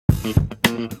Welcome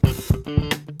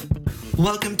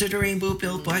to the Rainbow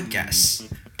Pill Podcast.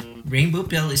 Rainbow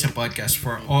Pill is a podcast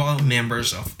for all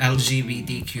members of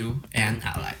LGBTQ and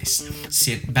allies.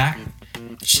 Sit back,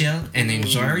 chill, and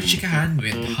enjoy our chikahan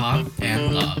with hug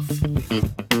and love.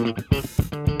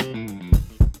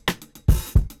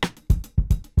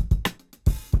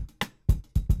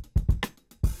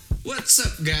 What's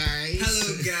up, guys?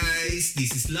 Hello guys,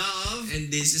 this is Love And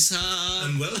this is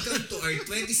and welcome to our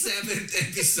 27th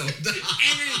episode.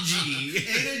 Energy!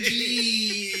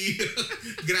 Energy!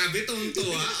 Grabe tong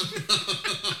tuwa.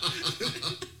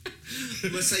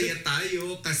 Masaya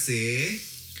tayo kasi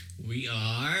We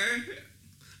are...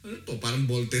 ano to, parang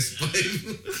Voltes 5.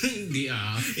 Hindi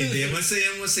Hindi,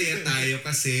 masaya tayo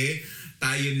kasi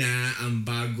tayo na ang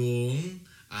bagong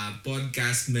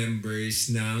podcast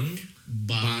members ng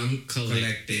Bank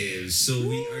Collective. So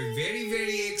we are very,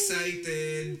 very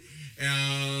excited.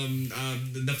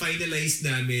 Na-finalize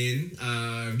namin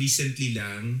recently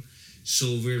lang.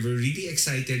 So we're really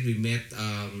excited. We met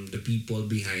the people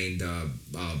behind the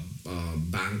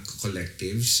Bank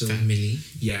Collective. So Family.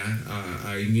 yeah,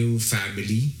 our new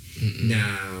family na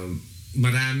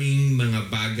maraming mga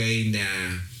bagay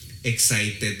na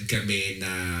excited kami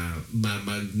na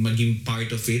maging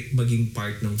part of it, maging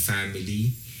part ng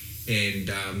family, and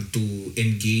to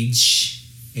engage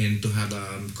and to have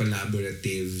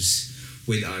collaboratives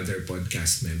with other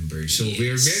podcast members. So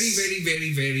we're very, very,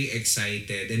 very, very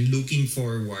excited and looking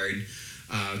forward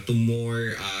to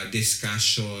more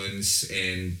discussions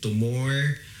and to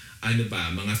more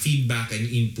mga feedback and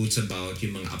inputs about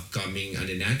yung mga upcoming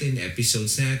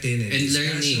episodes natin and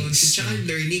learnings. Tsaka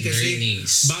learning kasi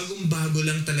Learnings. bagong-bago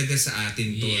lang talaga sa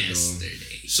atin to, no? Yesterday.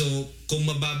 So, kung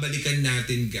mababalikan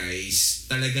natin, guys,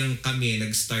 talagang kami,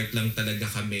 nag-start lang talaga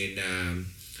kami na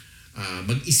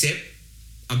mag-isip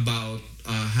about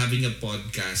having a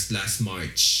podcast last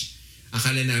March.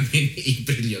 Akala namin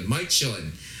April yun. March yun.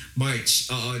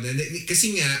 March. Oo.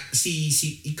 Kasi nga, si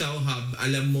ikaw, Hub,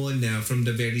 alam mo na from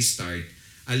the very start,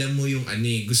 alam mo yung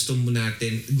gusto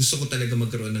ko talaga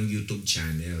magkaroon ng YouTube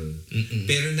channel.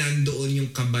 Pero nandoon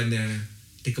yung kaba na,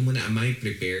 teka muna, am I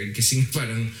prepared? Kasi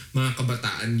parang mga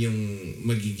kabataan yung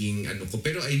magiging ko.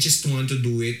 Pero I just want to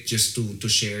do it just to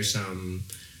share some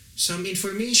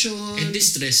information. And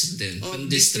distress din.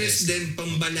 Distress din,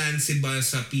 pambalanse ba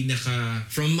sa pinaka...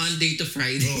 From Monday to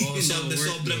Friday. Oo,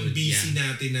 sobrang busy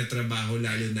natin na trabaho,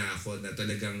 lalo na ako na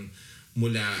talagang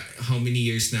mula how many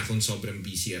years na akong sobrang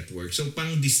busy at work. So,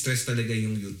 pang-distress talaga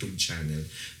yung YouTube channel.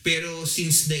 Pero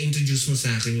since na-introduce mo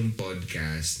sa akin yung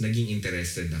podcast, naging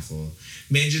interested ako.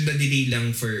 Medyo na-delay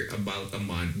lang for about a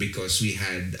month because we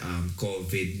had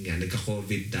COVID nga.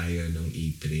 Nagka-COVID tayo noong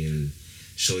April.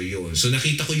 So, yun. So,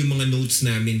 nakita ko yung mga notes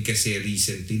namin kasi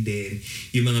recently din.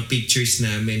 Yung mga pictures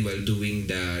namin while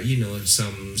doing the,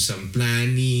 some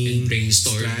planning. And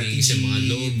brainstorming sa mga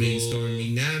logo.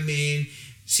 Brainstorming namin.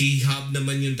 Si Hub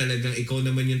naman ikaw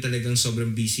naman yung talagang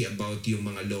sobrang busy about yung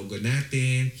mga logo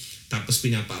natin. Tapos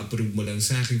pinapa-approve mo lang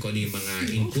sa akin kung ano yung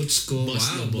mga inputs ko.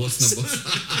 Boss na boss.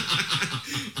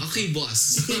 Okay,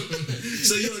 boss.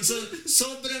 So yun,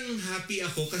 sobrang happy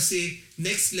ako kasi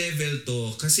next level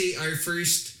to. Kasi our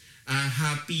first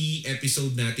happy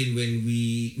episode natin when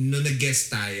nag-guest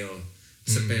tayo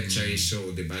sa Pet Chai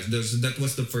Show, diba? That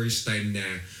was the first time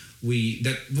na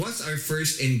that was our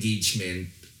first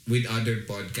engagement with other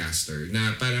podcaster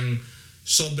na parang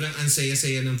sobrang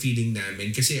ansaya-saya ng feeling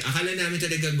namin kasi akala namin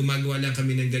talaga gumagawa lang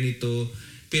kami ng ganito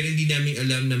pero hindi namin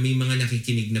alam na may mga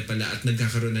nakikinig na pala at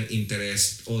nagkakaroon ng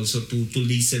interest also to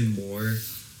listen more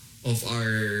of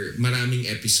our maraming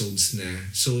episodes na.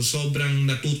 So sobrang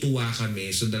natutuwa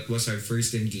kami. So that was our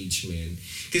first engagement.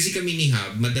 Kasi kami ni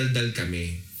Hub, madaldal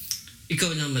kami.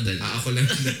 Ikaw na madali. Ako lang.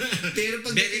 Pero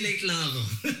Very late lang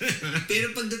ako.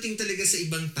 Pero pagdating talaga sa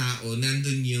ibang tao,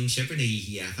 nandun yung, syempre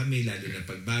nahihiya kami, lalo na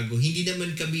pagbago. Hindi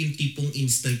naman kami yung tipong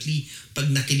instantly,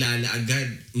 pag nakilala agad,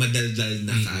 madaldal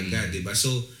na kaagad, diba?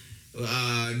 So,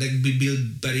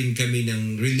 nagbibuild pa rin kami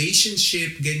ng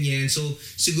relationship, ganyan. So,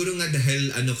 siguro nga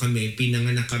dahil kami,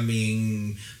 pinanganak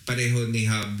kaming pareho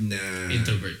ni Hub na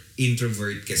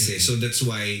introvert kasi. So, that's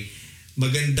why,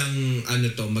 magandang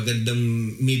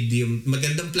medium,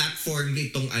 magandang platform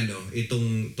itong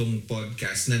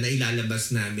podcast na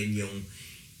nailalabas namin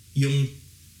yung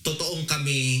totoong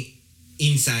kami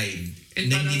inside and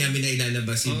na parang, hindi namin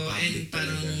nailalabas in public. And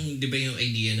parang, di ba yung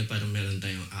idea na parang meron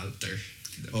tayong altar?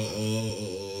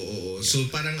 Oo.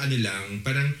 So parang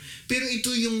pero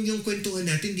ito yung kwentuhan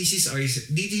natin, this is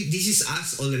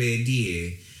us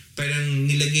already parang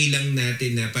nilagay lang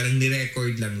natin na parang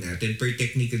ni-record lang natin. Per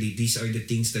technically, these are the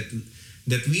things that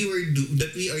that we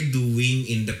are doing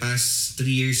in the past 3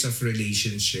 years of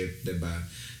relationship, 'di ba?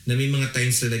 Na may mga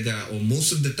times talaga, o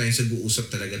most of the times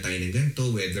nag-uusap talaga tayo ng ganito,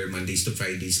 whether Mondays to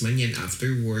Fridays man yan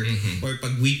after work, or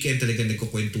pag weekend talaga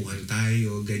nagkukwentuhan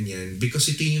tayo, ganyan. Because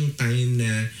ito yung time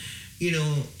na,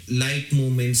 light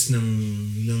moments ng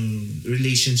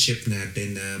relationship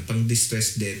natin na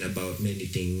pang-distress din about many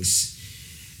things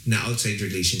na outside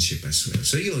relationship as well.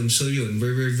 So yun,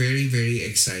 we're very, very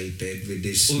excited with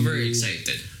this.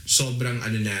 Over-excited. Sobrang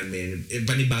namin,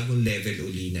 panibagong level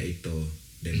uli na ito.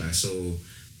 Diba? So,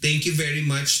 thank you very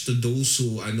much to those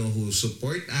who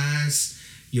support us,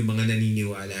 yung mga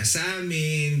naniniwala sa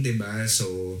amin, 'di ba?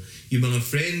 So, yung mga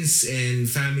friends and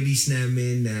families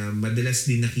namin na madalas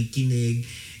din nakikinig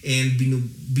and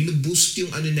binuboost yung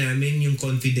namin, yung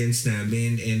confidence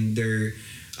namin, and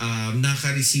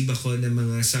nakaka-receive ako ng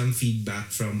some feedback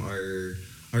from our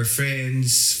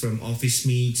friends, from office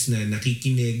mates na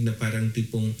nakikinig na parang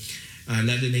tipong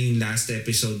lalo na yung last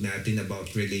episode natin about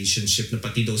relationship na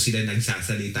pati daw sila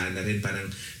nagsasalita na rin, parang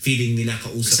feeling nila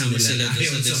kausap kasama nila sila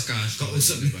tayo. sa discussion.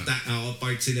 Kausap diba?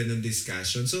 part sila ng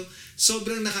discussion. So,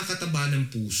 sobrang nakakataba ng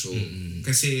puso.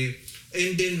 Kasi,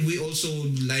 and then we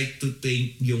also like to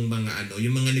thank yung mga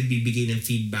nagbibigay ng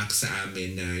feedback sa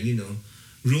amin na,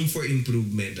 room for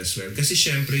improvement as well. Kasi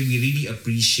syempre, we really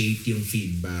appreciate yung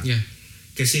feedback. Yeah.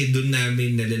 Kasi doon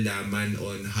namin nalalaman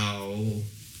on how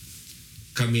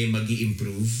kami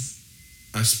mag-i-improve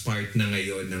as part na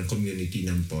ngayon ng community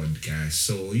ng podcast.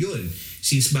 So, yun.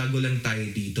 Since bago lang tayo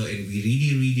dito, and we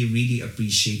really, really, really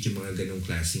appreciate yung mga ganong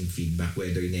klaseng feedback,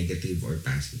 whether negative or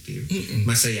positive.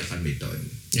 Masaya kami doon.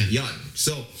 Yeah. Yun.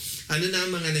 So, ano na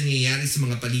ang mga nangyayari sa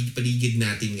mga paligid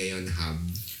natin ngayon, Hub?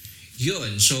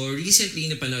 Yun. So, recently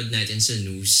napanood natin sa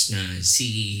news na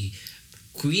si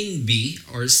Queen B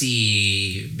or si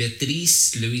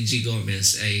Beatrice Luigi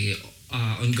Gomez ay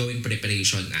ongoing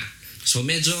preparation na. So,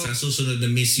 medyo sa susunod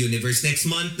na Miss Universe, next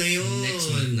month na yun.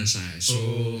 Next month na siya. So,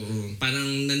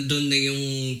 parang nandun na yung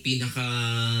pinaka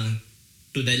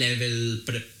to the level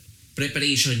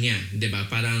preparation niya. 'Di ba?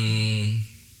 Parang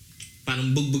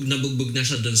bugbog na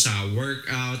siya dun sa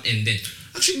workout, and then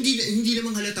actually hindi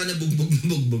naman halata na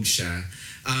bugbog siya.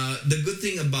 The good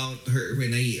thing about her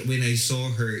when I saw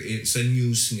her sa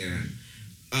news nga,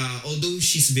 although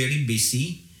she's very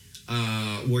busy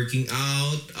working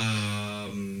out,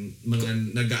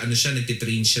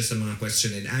 nagtitrain siya sa mga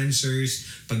question and answers,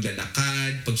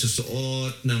 paglalakad,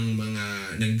 pagsusuot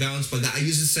ng gowns,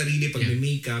 pag-aayos sa sarili,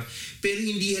 pag-makeup, pero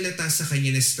hindi halata sa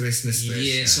kanya na stress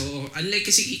yeah, siya. So unlike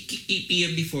kasi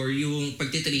Pia before, yung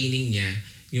pagtitraining niya,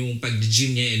 yung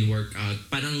pag-gym niya and workout,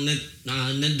 parang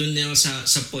nandun na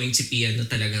sa point si Pia na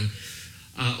talagang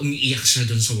umiiyak siya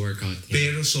dun sa workout niya.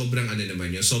 Pero sobrang naman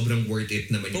yun, sobrang worth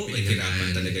it naman yung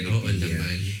pinaghirapan talaga ni Pia.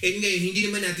 And ngayon, hindi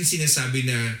naman natin sinasabi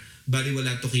na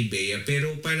baliwala to kay Bea,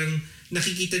 pero parang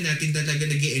nakikita natin talaga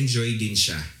nag-enjoy din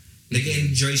siya.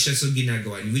 Nag-enjoy siya sa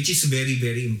ginagawa niya, which is very,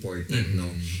 very important, no?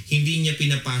 Hindi niya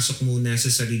pinapasok muna sa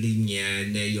sarili niya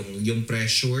na yung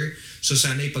pressure. So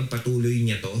sana ipagpatuloy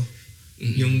niya to.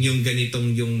 Yung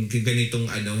ganitong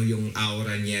yung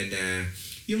aura niya na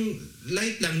yung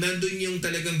light lang, nandun yung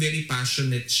talagang very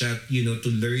passionate siya, to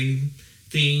learn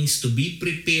things, to be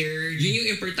prepared. Yun yung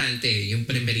importante, yung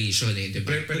preparation diba?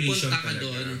 Preparation pupunta ka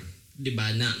doon, diba,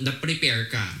 na-prepare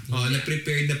ka.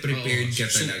 Na-prepared ka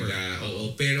talaga. Super.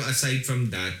 Oo. Pero aside from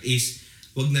that is,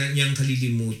 wag na niyang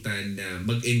kalilimutan na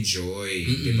mag-enjoy.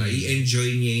 Diba?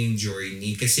 I-enjoy niya yung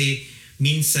journey. Kasi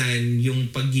minsan, yung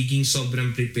pagiging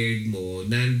sobrang prepared mo,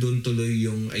 nandun tuloy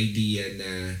yung idea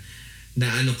na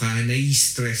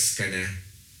na-stress ka na.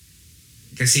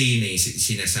 Kasi yun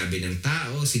sinasabi ng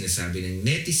tao, sinasabi ng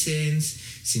netizens,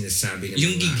 sinasabi ng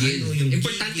yung mga gigil. yung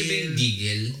importante ba yung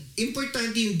gigil?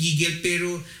 Importante yung gigil,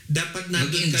 pero dapat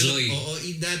nandun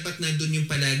dapat nandun yung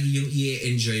palagi yung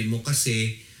i-enjoy mo,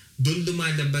 kasi doon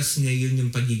lumalabas ngayon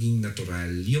yung pagiging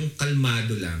natural, yung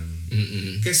kalmado lang.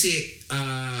 Kasi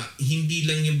hindi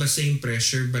lang yung basta yung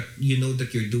pressure, but you know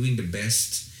that you're doing the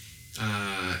best,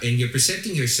 and you're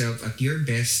presenting yourself at your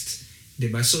best,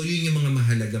 diba? So yun yung mga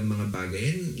mahalagang mga bagay,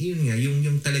 and yun nga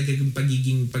yung talaga yung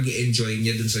pag-i-enjoy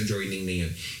niya dun sa joining na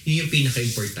yun, yun yung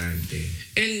pinaka-importante.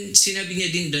 And sinabi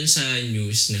niya din dun sa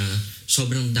news na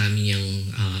sobrang dami niyang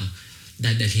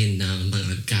dadalhin na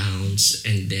mga gowns,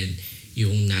 and then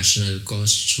yung national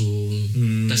costume.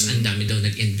 Tapos ang dami daw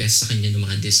nag-invest sa kanya ng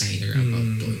mga designer about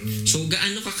doon. So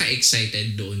gaano ka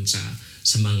ka-excited doon sa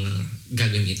mga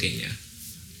gagamitin niya?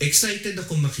 Excited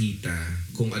ako makita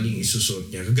kung anong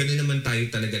isusuot niya. Gano'n naman tayo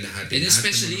talaga lahat. And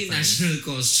especially national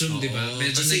costume, di ba?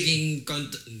 Medyo naging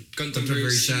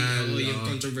controversial. Yung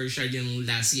controversial yung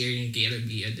last year yung kay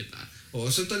Rabia, di ba? Oo,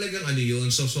 so talagang ano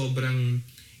yun. So sobrang,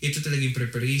 ito talaga yung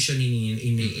preparation,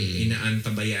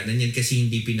 inaantabayanan yan kasi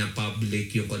hindi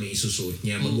pinapublic yung kung ano isusuot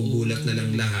niya. Magugulat na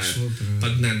lang lahat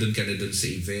pag nandun ka na dun sa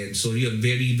event. So yun,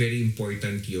 very, very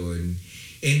important yun.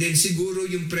 And then siguro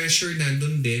yung pressure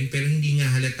nandun din pero hindi nga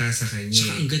halata sa kanya.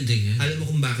 Saka ang ganda niya. Alam mo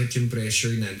kung bakit yung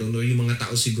pressure nandun o yung mga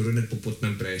tao siguro nagpuput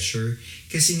ng pressure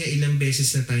kasi nga ilang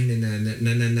beses na tayo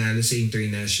nananalo sa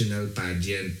international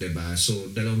pageant, diba?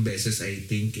 So 2 beses I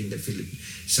think in the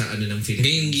sa ano ng Philippines.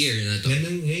 Ngayong year na to.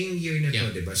 Ngayong year na to,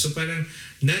 diba? So parang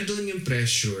nandun yung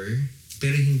pressure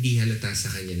pero hindi halata sa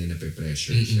kanya na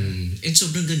nape-pressure siya. And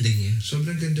sobrang ganda niya.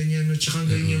 Sobrang ganda niya, no? Tsaka ang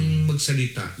galing niyang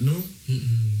magsalita, no?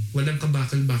 Walang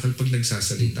kabakal-bakal pag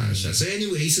nagsasalita siya. So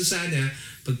anyway, so sana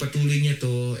pagpatuloy niya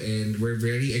to and we're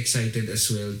very excited as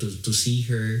well to see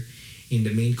her in the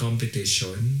main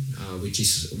competition which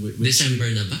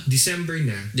December na ba? December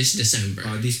na. This December.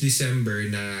 This December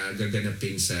na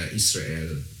gaganapin sa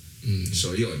Israel.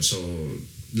 So yun. So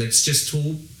let's just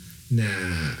hope na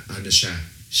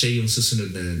siya yung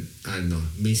susunod na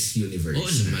Miss Universe. Oo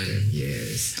naman.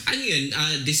 Yes. Ano yun?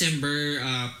 December,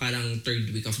 parang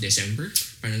 3rd week of December?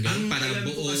 Parang ganun. Ang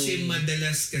alam ko kasi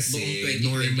madalas kasi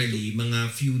normally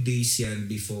mga few days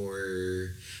yan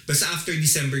before, basta after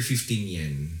December 15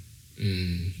 yan.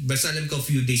 Basta alam ko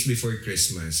few days before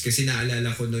Christmas. Kasi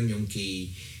naalala ko nun yung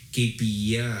kay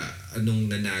Pia,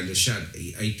 anong nanalo siya.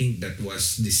 I think that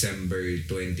was December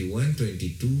 21,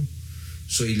 22.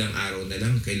 So ilang araw na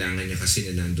lang, kailangan niya kasi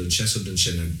na nandun siya. So doon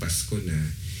siya nagpasko na.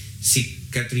 Si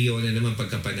Catriona naman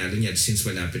pagkapanalo niya, since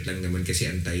malapit lang naman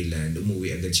kasi ang Thailand,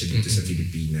 umuwi agad siya dito sa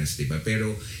Pilipinas, diba?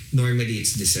 Pero normally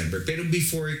it's December. Pero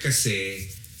before kasi,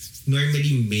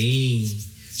 normally May.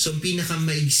 So ang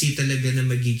pinakamaigsi talaga na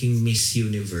magiging Miss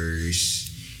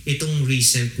Universe, itong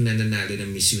recent na nanalo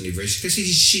ng Miss Universe kasi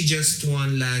she just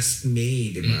won last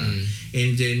May, di ba?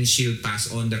 And then she'll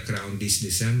pass on the crown this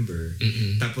December.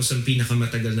 Tapos ang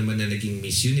pinakamatagal naman na naging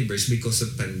Miss Universe because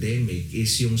of pandemic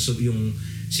is yung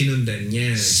sinundan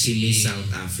niya si Miss South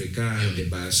Africa, di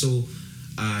ba? So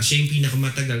siya yung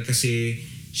pinakamatagal kasi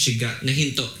she got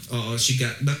she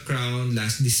got the crown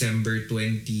last December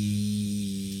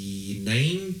 2019.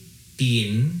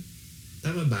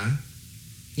 Tama ba?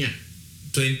 Yeah.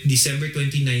 December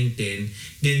 2019,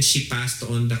 then she passed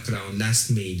on the crown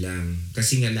last May lang.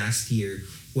 Kasi nga last year,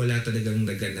 wala talagang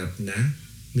naganap na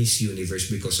Miss Universe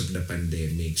because of the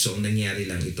pandemic. So, ang nangyari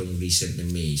lang itong recent na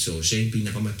May. So, siya yung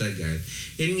pinakamatagal.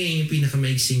 And ngayon yung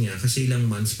pinakamaiksi nga, kasi ilang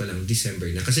months pa lang, December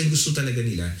na. Kasi gusto talaga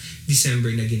nila,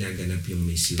 December na ginaganap yung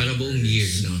Miss Universe. Para buong year,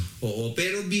 no? Oo,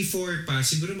 pero before pa,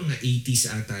 siguro mga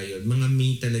 80s ata yun, mga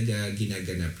May talaga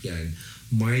ginaganap yan.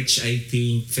 March, I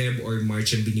think, Feb or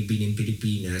March ang binibining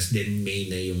Pilipinas, then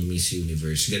May na yung Miss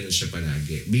Universe. Ganun siya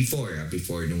palagi.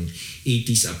 Before nung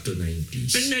 80s up to 90s.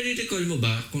 Pero nare-recall mo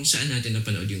ba kung saan natin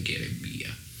napanood yung kay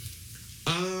Rebia?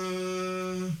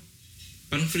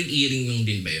 Parang free airing lang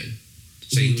din ba yun?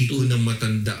 Sa hindi YouTube? ko na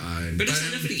matandaan. Pero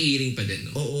sana free airing pa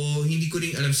din, no? Oo, hindi ko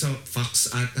rin alam sa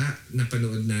Fox ata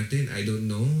napanood natin. I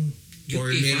don't know. Yung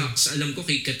kay Fox, alam ko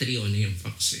kay Catriona yung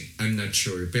Fox eh. I'm not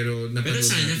sure. Pero napanood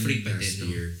sana natin free pa last din,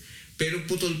 no? year. Pero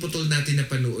putol-putol natin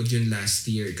napanood yun last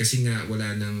year. Kasi nga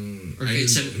wala nang... Or kahit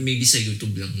maybe sa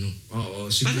YouTube lang, no? Oo,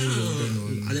 siguro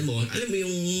ganun. Alam mo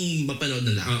yung mapanood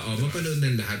ng lahat. Oo, mapanood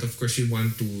ng lahat. Of course, we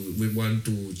want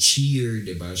to cheer,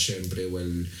 diba? Siyempre,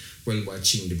 while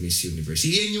watching the Miss Universe.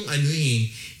 Yan yung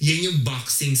yan yung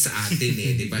boxing sa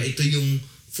atin diba? Ito yung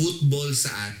football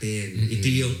sa atin. Ito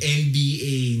yung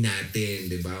NBA natin,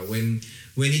 'di ba? When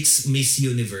it's Miss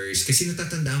Universe, kasi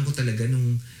natatandaan ko talaga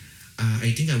nung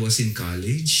I think I was in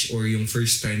college or yung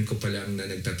first time ko pa lang na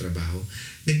nagtatrabaho,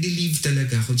 nagde-leave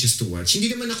talaga ako just to watch. Hindi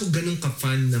naman ako ganun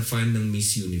ka-fan ng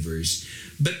Miss Universe.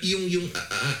 But yung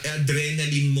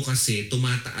adrenaline mo kasi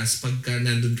tumataas pagka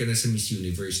nandun ka na sa Miss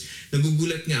Universe.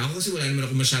 Nagugulat nga ako kasi wala naman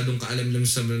ako masyadong kaalam-alam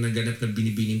sa naganap na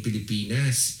binibining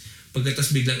Pilipinas.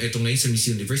 Pagkatapos biglang eto ngayon sa Miss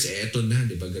Universe, eto na,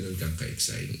 di ba? Ganun kang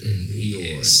ka-excited.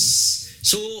 Yes.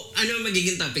 So, ano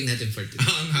magiging topic natin for today?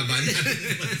 Ang haba natin.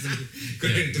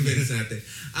 Current events natin.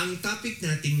 Ang topic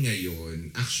natin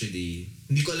ngayon, actually,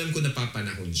 hindi ko alam kung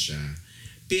napapanahon siya.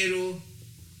 Pero,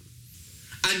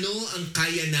 ano ang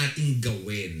kaya nating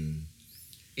gawin?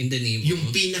 In the name yung of?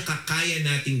 pinakakaya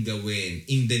nating gawin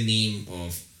in the name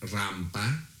of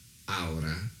RAMPA,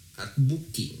 AWRA, at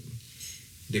booking.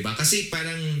 Diba? Kasi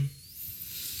parang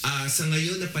sa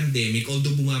ngayon na pandemic,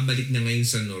 although bumabalik na ngayon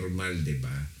sa normal,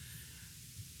 diba?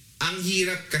 Ang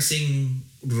hirap kasing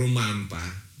rumampa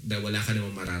dahil wala ka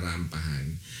namang mararampahan.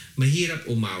 Mahirap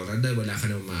umawra dahil wala ka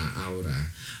namang maaawra.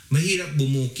 Mahirap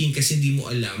bumuking kasi hindi mo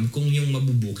alam kung yung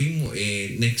mabubuking mo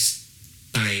next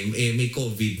time, may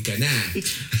COVID ka na.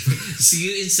 See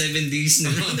you in 7 days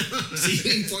na. See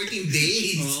you in 14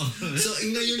 days. Oo. So,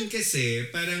 ngayon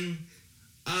kasi, parang,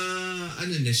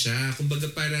 ano na siya, kumbaga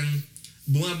parang,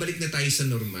 bumabalik na tayo sa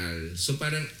normal. So,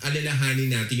 parang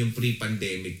alalahanin natin yung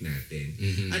pre-pandemic natin.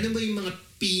 Ano ba yung mga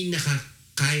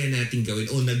kaya natin gawin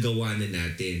o nagawa na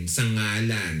natin sa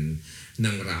ngalan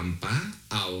ng RAMPA,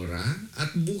 AWRA,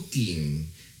 at Booking?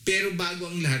 Pero bago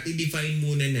ang lahat, i-define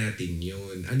muna natin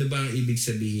yun. Ano ba ang ibig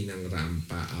sabihin ng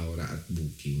RAMPA, AWRA, at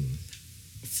Booking?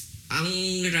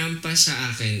 Ang RAMPA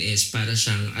sa akin is para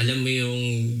siyang, alam mo yung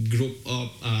group of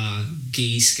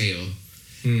gays kayo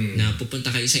na pupunta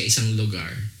kayo sa isang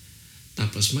lugar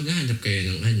tapos maghahanap kayo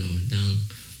ng ng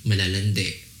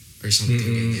malalande or something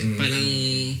ganyan. Parang,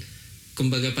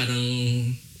 kumbaga parang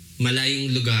malayong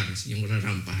lugar yung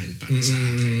rarampahan para sa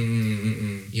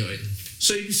akin. Yun.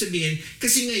 So, ibig sabihin,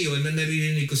 kasi ngayon, na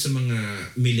naririnig ko sa mga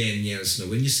millennials, no,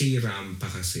 when you say RAMPA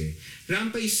kasi,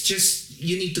 RAMPA is just,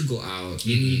 you need to go out.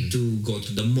 You need to go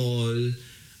to the mall.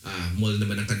 Mall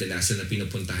naman ang kadalasan na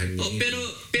pinupuntahan niyo. Pero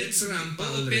that's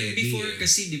RAMPA already. Pero before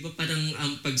kasi, di ba, parang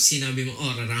pag sinabi mo,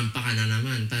 rarampa ka na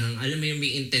naman. Parang, alam mo yung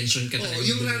may intention ka talaga.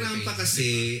 Yung rarampa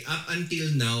kasi, up until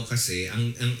now kasi,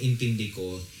 ang intindi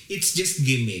ko, it's just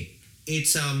gimmick.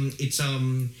 It's an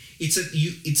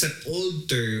old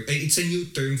term, it's a new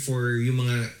term for yung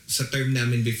mga sa term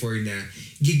namin before na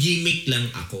gigimik lang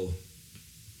ako.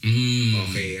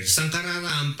 Okay, saan ka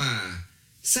rarampa?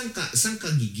 Saan ka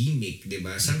gigimik, 'di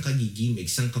ba? Saan ka gigimik,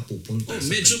 saan ka pupunta?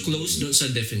 Medyo close doon sa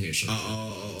definition.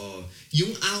 Oo.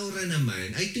 Yung aura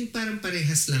naman, I think parang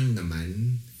parehas lang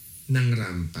naman ng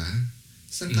rampa.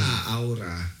 Saan ka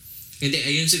aura? Hindi,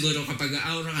 ayun siguro kapag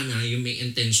aura ka na, yung may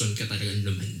intention ka talagang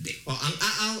lumandi.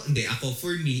 Hindi, ako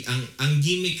for me, ang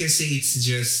gimmick kasi it's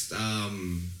just,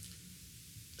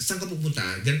 saan ka pupunta?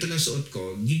 Ganito lang suot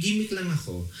ko, gigimik lang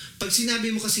ako. Pag sinabi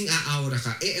mo kasing aura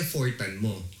ka, effortan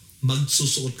mo.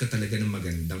 Magsusuot ka talaga ng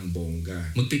magandang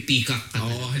bongga. Magpipikak ka.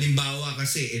 Halimbawa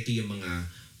kasi, ito yung mga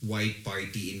white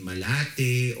party in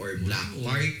Malate or black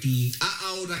party.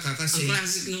 Aura ka kasi. Ang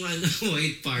classic nung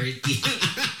white party.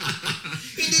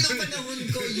 Hindi nung panahon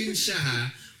ko, yun siya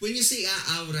ha. When you say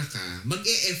aura ka,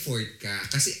 mag-e-effort ka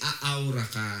kasi aura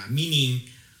ka. Meaning,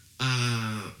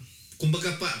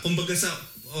 kumbaga sa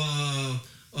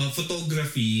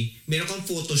photography, meron kang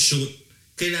photoshoot,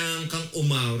 kailangan kang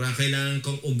umaura, kailangan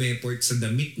kang umeport sa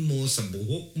damit mo, sa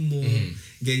buhok mo,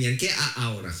 ganyan. Kaya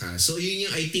aura ka. So yun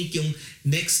yung, I think yung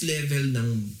next level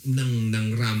ng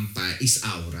rampa is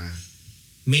aura.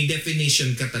 May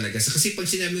definition ka talaga. Kasi pag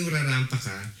sinabi yung rarampa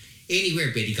ka,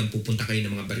 anywhere, pwede kang pupunta kayo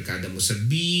ng mga barkada mo sa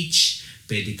beach,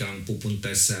 pwede kang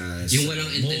pupunta sa yung walang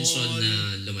mall. intention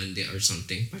na lumandi or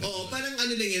something. Parang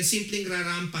ano lang yan, simpleng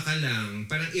rarampa ka lang.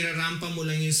 Parang irarampa mo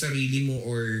lang yung sarili mo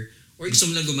or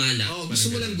gusto mo lang gumala. Gusto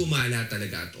mo lang gumala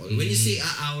talaga at all. When you say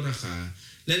aura ka,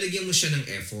 lalagyan mo siya ng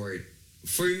effort.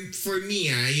 For me,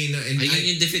 yun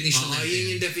yung definition natin.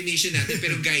 Yun yung definition natin.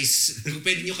 Pero guys,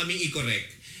 pwede nyo kaming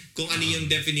i-correct kung ano yung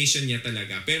definition niya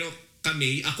talaga. Pero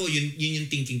yun yung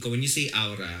thinking ko. When you say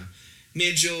aura,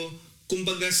 medyo,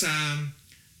 kumbaga sa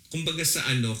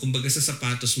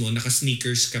sapatos mo,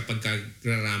 naka-sneakers ka pagka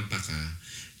rarampa ka,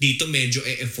 dito medyo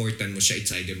e-effortan mo siya. It's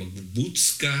either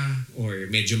mag-boots ka or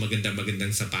medyo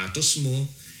magandang sapatos mo.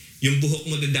 Yung buhok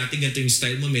mo na dati ganito yung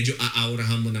style mo, medyo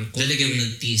aaurahan mo ng konti. Lalagyan mo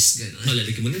ng tease, gano'n.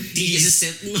 Lalagyan mo ng tease.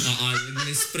 Isa-set mo. Lalagyan mo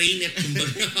ng spray net.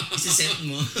 Isa-set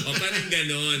mo. Parang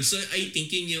gano'n. So I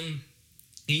think yun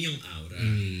yung aura.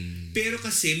 Pero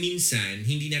kasi minsan,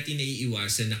 hindi natin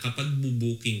naiiwasan na kapag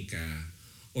bubooking ka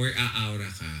or aaura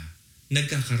ka,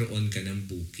 nagkakaroon ka ng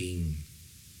booking.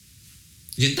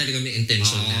 Yun talaga may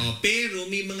intention na. Pero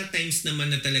may mga times naman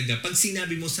na talaga, pag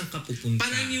sinabi mo saan ka pupunta.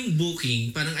 Parang yung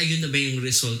booking, parang ayun na ba yung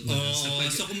result mo?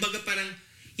 So kumbaga parang,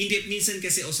 hindi, minsan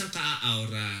kasi, saan ka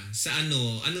aaura? Sa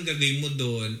anong gagawin mo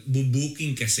doon?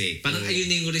 Bubooking kasi. Parang ayun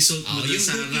na yung result mo doon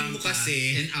sa booking mo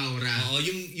kasi, and aura.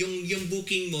 Yung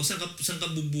booking mo, saan ka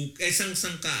bubuk, saan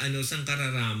ka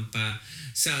rarampa?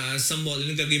 Sa mall,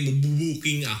 anong gagawin mo?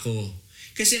 Bubooking ako.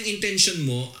 Kasi ang intention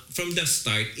mo, from the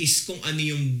start, is kung ano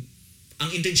yung ang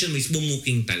intention mo is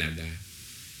bumuking talaga.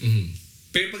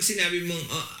 Pero pag sinabi mo,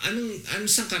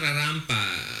 saan ka rarampa?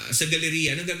 Sa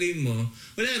galeriya, anong gagawin mo?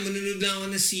 Wala, manunod lang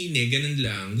ako ng sine, ganun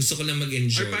lang. Gusto ko lang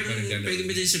mag-enjoy. Or parang pwede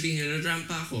mo din sabihin,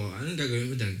 rarampa ako, anong gagawin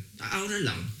mo doon? Aura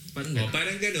lang.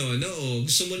 Parang gano'n.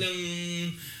 Gusto mo lang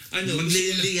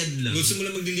magliliyad lang. Gusto mo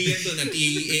lang magliliyad doon at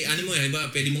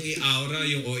pwede mong i-aura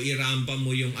yung o i-rampa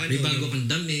mo yung may bago kang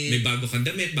damit. May bago kang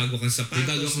damit, bago kang sapatos, may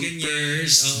bago kang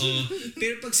purse.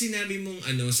 Pero pag sinabi mong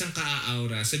saan ka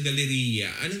aura sa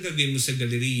galeriya, anong gagawin mo sa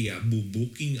galeriya?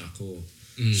 Bubooking ako.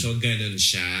 So, ganun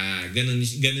siya.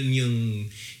 Ganun yung,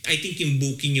 I think yung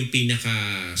booking yung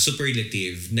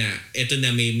pinaka-superlative na eto na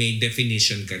may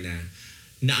definition ka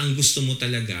na ang gusto mo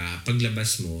talaga,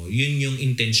 paglabas mo, yun yung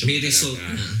intention mo may talaga. result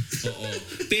na. Oo.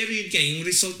 Pero yun kaya, yung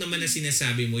result naman na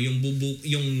sinasabi mo, yung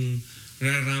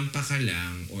rarampa ka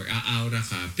lang or AWRA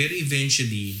ka, pero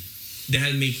eventually,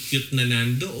 dahil may cute na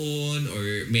nandoon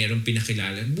or merong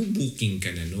pinakilala, booking ka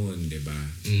na nun, di ba?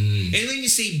 And when you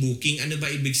say booking, ano ba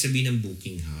ibig sabihin ng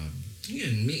booking hub?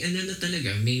 Yun, may ano na talaga,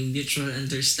 may mutual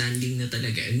understanding na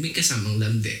talaga, and may kasamang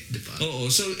landi, di ba? Oo,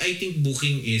 so I think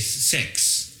booking is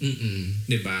sex.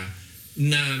 Di ba?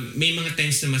 Na may mga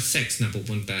times na mas sex na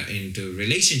pupunta into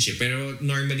relationship, pero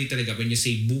normally talaga when you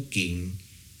say booking,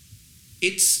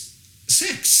 it's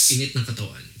sex. Init ng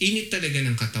katawan. Init talaga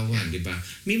ng katawan, di ba?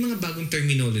 May mga bagong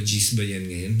terminologies ba yan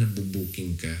ngayon na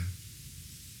booking ka?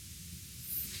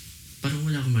 Parang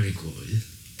wala akong ma-recall.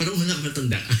 Parang wala akong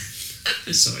matandaan.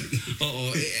 Sorry.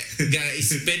 Oo, guys,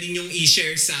 pwede niyong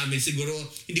i-share sa amin. Siguro,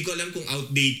 hindi ko alam kung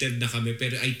outdated na kami,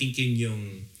 pero I think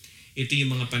ito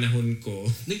yung mga panahon ko.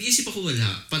 Nag-iisip ako wala.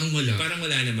 Parang wala. Parang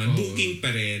wala naman. Booking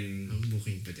pa rin.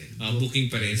 Booking pa din.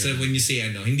 Booking pa rin. So when you say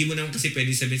hindi mo naman kasi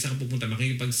pwede sabihin sa pupunta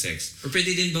makikipag-sex. Or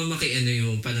pwede din ba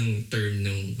yung parang term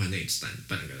ng one night stand?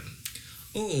 Parang gano'n.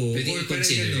 Oo. Pwede Or parang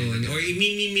i-consider gano'n. Or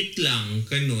imimimit lang.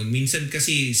 Ganun. Minsan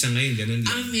kasi sa ngayon gano'n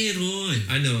lang. Meron.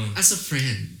 Ano? As a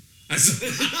friend.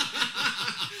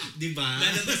 Diba?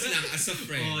 Lalabas lang as a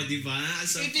friend. Diba?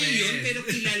 As a Ito friend. yun, pero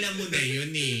kilala mo na yun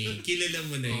eh. Kilala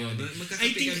mo na yun.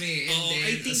 Magkakape kami and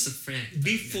then as a friend.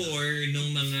 Before,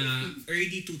 nung mga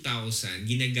early 2000,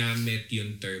 ginagamit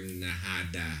yung term na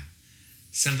hada.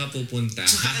 Saan ka pupunta?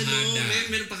 Tsaka Hahada.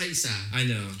 meron pa kayo isa.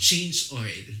 Ano? Change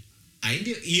oil. Ay,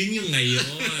 hindi. Yun yung ngayon.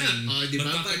 Diba?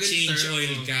 Magpapa-change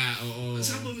oil ka. Oo.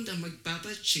 Saan ka pupunta?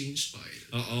 Magpapa-change oil.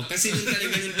 Oo. Kasi nung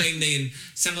talaga nung time na yun,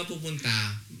 saan ka pupunta?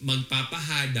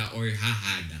 Magpapahada or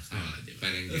hahada ka. Diba?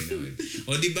 Parang gano'n.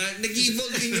 O diba?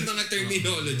 Nag-evolve din yung mga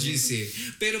terminologies eh.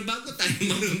 Pero bago tayo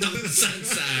mapunta kung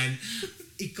saan,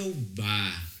 ikaw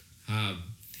ba, Hab,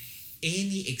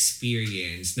 any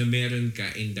experience na meron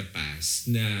ka in the past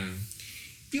na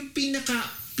yung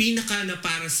pinaka na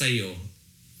para sa'yo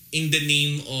in the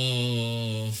name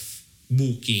of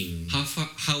booking? How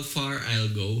far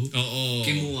I'll go? Oo.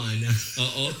 Kimuha na.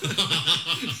 Oo.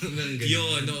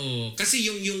 Yun, oo. Kasi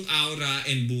yung AWRA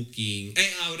and booking,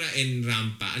 AWRA and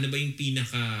RAMPA, ano ba yung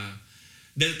pinaka,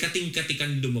 dahil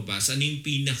kating-katikan lumabas, ano yung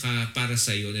pinaka para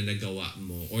sa'yo na nagawa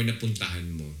mo or napuntahan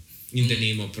mo in the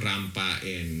name of RAMPA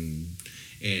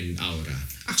and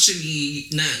AWRA?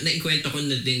 Actually, naikwento ko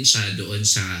na din siya doon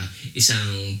sa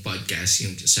isang podcast,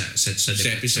 yung sa The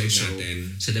Pet episode Show.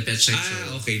 natin. Sa The Pet Show.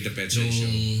 Okay, The Pet Show.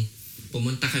 Nung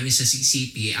pumunta kami sa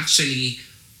CCP, actually,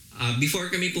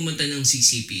 before kami pumunta ng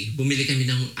CCP, bumili kami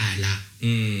ng alak.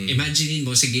 Imaginein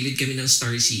mo, sa gilid kami ng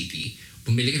Star City,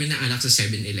 bumili kami ng alak sa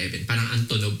 7-Eleven, parang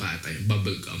Antonov pa tayo,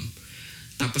 bubble gum.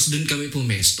 Tapos doon kami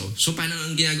pumesto. So parang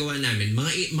ang ginagawa namin,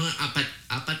 mga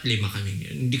apat, lima kami.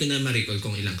 Hindi ko na ma-recall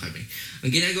kung ilang kami. Ang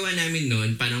ginagawa namin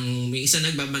noon, parang may isa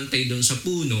nagbabantay doon sa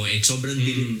puno and sobrang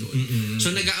dilim doon.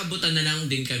 So nag-aabutan na lang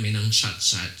din kami ng shot.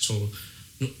 So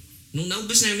nung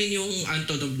naubos namin yung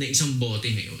Antonov na isang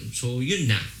bote na yun, so yun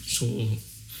na. So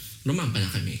lumampa na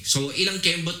kami. So ilang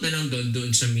kembot na lang doon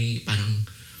sa may parang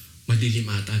madilim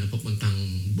ata na papuntang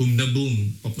boom na boom.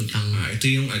 Papuntang... ito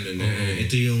yung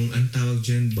ito yung, ang tawag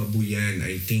dyan, babuyan.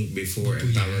 I think before,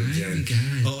 ang tawag dyan.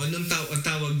 Oo, ang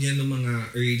tawag dyan ng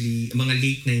mga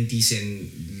late 90s and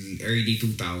early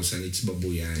 2000, it's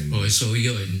babuyan. So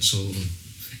yun. So,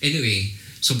 anyway,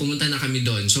 so pumunta na kami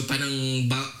doon. So parang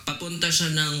papunta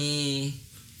siya ng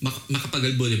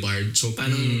Makapagal Boulevard. So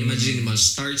parang imagine mo,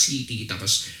 Star City,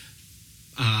 tapos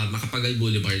Makapagal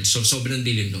Boulevard. So sobrang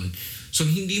dilim doon. So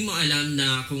hindi mo alam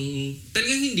na kung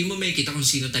talagang hindi mo makikita kung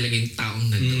sino talaga yung taong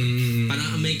nandun.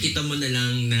 Parang ang makikita mo na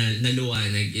lang na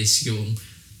luwanag is yung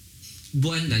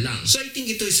buwan na lang. So I think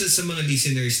ito isa sa mga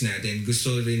listeners natin,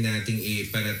 gusto rin nating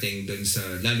iparating doon sa,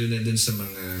 lalo na doon sa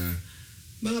mga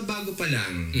bago pa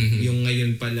lang, yung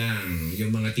ngayon pa lang,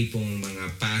 yung mga tipong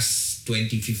mga past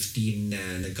 2015 na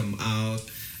nag-come out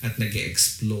at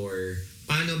nag-explore.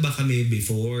 Paano ba kami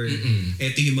before?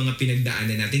 Ito yung mga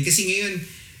pinagdaanan natin. Kasi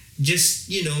ngayon, just,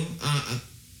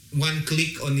 one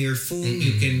click on your phone,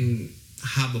 you can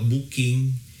have a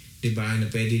booking, diba? Na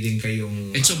pwede din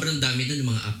kayong... And sobrang dami na ng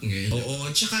mga app ngayon. Oo,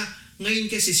 tsaka ngayon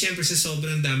kasi siyempre sa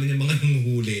sobrang dami ng mga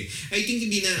nanguhuli, I think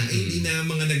hindi na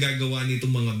mga nagagawa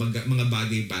nitong mga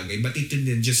bagay-bagay, but ito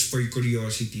din just for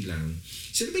curiosity lang.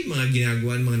 So, ano ba yung mga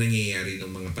ginagawa, mga nangyayari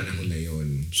ng mga panahon na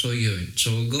yon? So, yun.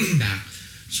 So, going back,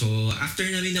 So, after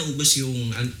namin naubos yung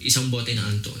isang bote ng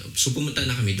Anto, so pumunta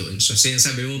na kami doon. So,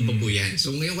 sinasabi mo, babuyan.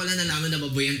 So, ngayon ko lang nalaman na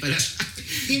babuyan pala siya.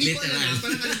 Hindi ko alam.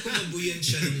 Parang alam ko babuyan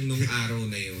siya nung araw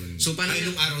na yun. So, parang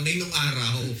nung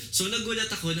araw. So, nagulat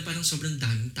ako na parang sobrang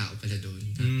daming tao pala doon.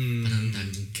 Parang ang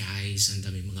daming guys, ang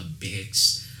daming mga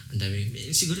bex, ang daming,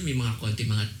 siguro may mga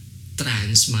konti, mga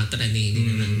mga tranini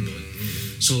na nandun.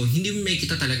 So, hindi mo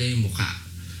makikita talaga yung mukha.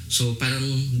 So, parang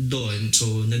doon,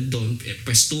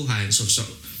 pwestuhan, so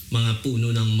mga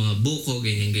puno ng mga buko,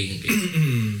 ganyan.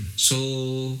 So,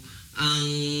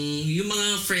 yung mga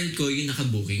friend ko, yung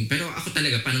naka-booking. Pero ako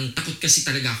talaga, parang takot kasi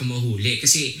talaga ako mahuli.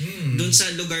 Kasi doon sa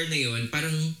lugar na yon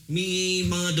parang may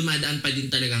mga dumadaan pa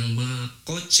din talagang mga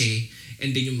kotse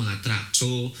and then yung mga truck.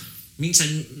 So,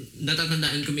 minsan,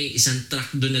 natatandaan ko may isang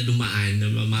truck doon na dumaan na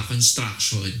mga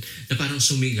construction na parang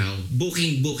sumigaw,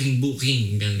 booking,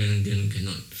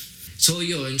 ganon. So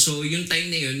yun, yung time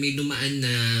na yun, may dumaan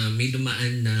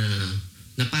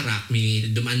na parak, may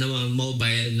dumaan na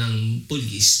mobile ng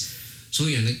police. So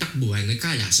yun, nagtakbuhan,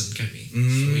 nagkalasan kami.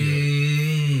 So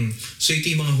yun. So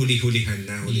ito yung mga huli-hulihan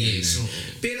na. Yes,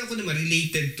 Pero ako naman,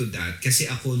 related to that, kasi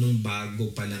ako nung bago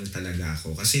pa lang talaga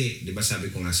ako. Kasi, di ba sabi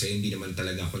ko nga sa'yo, hindi naman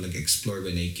talaga ako nag-explore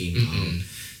when I came out.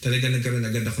 Talaga nagkaroon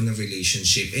agad ako ng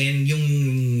relationship. And yung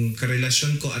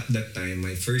karelasyon ko at that time,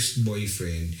 my first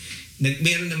boyfriend,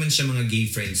 meron naman siya mga gay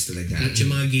friends talaga. At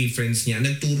yung mga gay friends niya,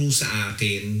 nagturo sa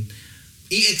akin,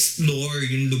 i-explore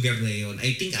yung lugar na yon.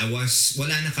 I think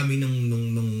wala na kami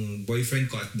nung boyfriend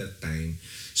ko at that time.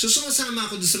 So sumasama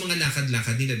ako doon sa mga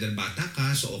lakad-lakad nila dahil bata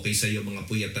ka, so okay sa'yo mga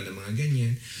puyatan na mga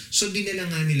ganyan. So dinala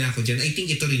nga nila ako dyan. I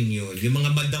think ito rin yun. Yung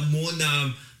mga madamo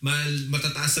na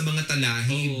matataas sa mga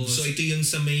talahib. So ito yung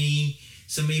sa may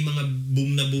mga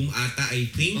boom na boom ata, I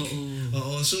think.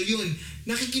 Oo. So yun,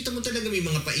 nakikita mo talaga may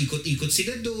mga paikot-ikot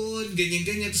sila doon,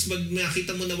 ganyan-ganyan. Tapos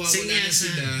nakita mo nawawala na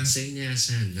sila. Sa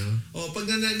inyasan, no? Pag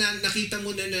nakita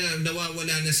mo na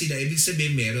nawawala na sila, ibig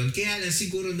sabihin meron. Kaya lang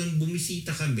siguro nung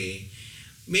bumisita kami,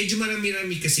 medyo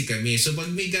marami-rami kasi kami. So pag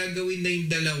may gagawin na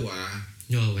yung dalawa,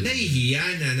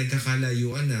 nahihiya na,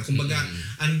 nagkakalayuan na. Kumbaga,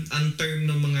 ang term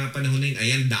ng mga panahon na yun,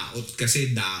 ayan, daot.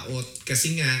 Kasi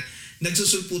nga,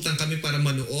 nagsusulputan kami para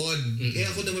manood.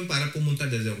 Ako naman para pumunta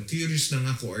doon. Curious lang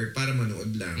ako or para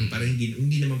manood lang. Para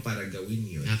hindi naman para gawin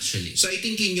yun. Actually. So I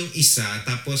think yun yung isa.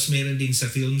 Tapos meron din sa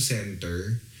film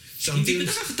center. So hindi ba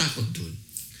nakakatakot doon?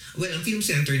 Well, ang film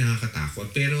center nakakatakot.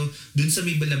 Pero doon sa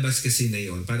may balabas kasi na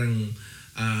yun, parang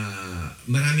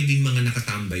marami din mga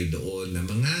nakatambay doon na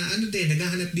mga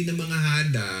naghahanap din ng mga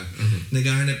hada,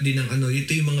 naghahanap din ng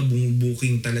ito yung mga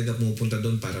bumubuking talaga pumupunta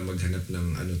doon para maghanap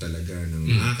ng talaga ng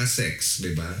makaka-sex,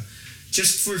 'di ba?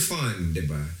 Just for fun, 'di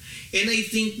ba? And I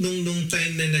think nung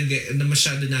time na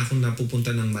masyado na akong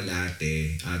napupunta ng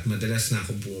Malate at madalas na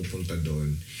akong pumupunta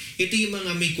doon. Ito yung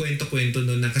mga may kwento-kwento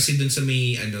noon na kasi doon sa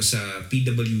may sa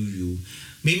PWU,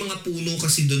 may mga puno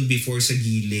kasi doon before sa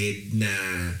gilid na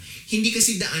hindi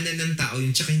kasi daanan ng tao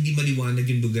yun, tsaka hindi maliwanag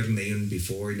yung lugar na yun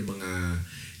before, ng mga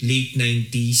late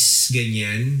 90s,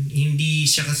 ganyan. Hindi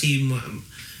siya kasi,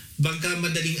 bangka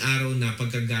madaling araw na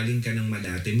pagkagaling ka ng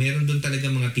Malate, meron doon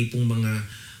talaga mga tipong mga,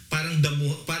 parang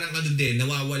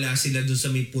nawawala sila doon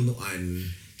sa may punuan.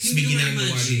 Hindi ko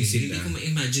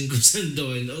ma-imagine kung saan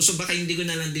doon. So baka hindi ko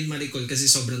na lang din ma-recall kasi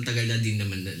sobrang tagal na din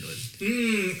naman na doon.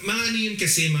 Mga yun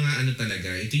kasi, mga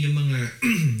talaga. Ito yung mga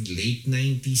late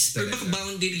 90s talaga. Pero baka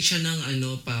boundary siya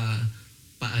ng pa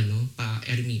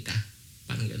Ermita.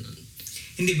 Parang gano'n.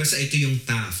 Hindi, basta ito yung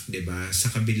Taft, di ba?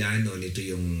 Sa kabila nun, ito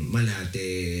yung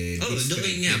Malate District.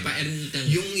 Doon nga, diba? pa Ermita.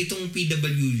 Yung itong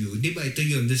PWU, di ba? Ito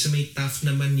yun. Doon sa may Taft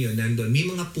naman yun, nandun. May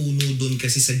mga puno doon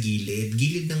kasi sa gilid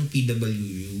ng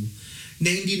PWU, na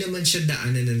hindi naman siya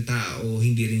daanan ng tao,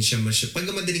 hindi rin siya pag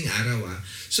madaling araw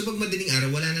So pag madaling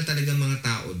araw, wala na talagang mga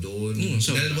tao doon.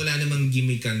 Dahil wala namang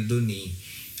gimikan doon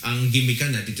Ang gimikan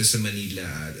na dito sa Manila,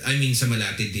 sa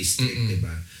Malate District, di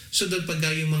ba? So doon pag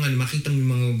yung mga makita mo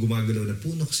yung mga gumagalaw na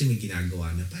puno kasi may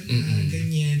ginagawa na pala,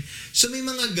 ganyan. So may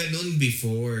mga ganun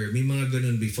before.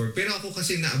 Pero ako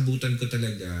kasi naabutan ko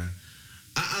talaga,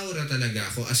 AWRA talaga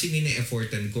ako. As in,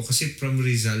 ina-effortan ko kasi from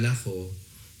Rizal ako,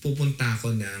 pupunta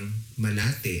ako ng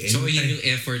Malate. So yun yung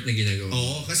effort na ginagawa?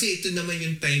 Oo, kasi ito naman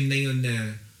yung time na yun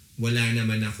na wala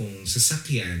naman akong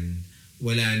sasakyan,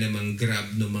 wala namang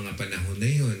Grab no mga panahon na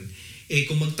yun.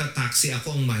 Kung magta-taxi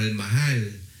ako, ang mahal-mahal.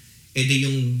 Di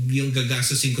yung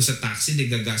gagastusin ko sa taxi,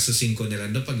 gagastusin ko na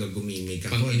lang doon pag gumimik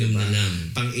ako. Pang-inom na lang.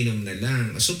 Pang-inom na lang.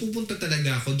 So pupunta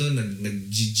talaga ako doon,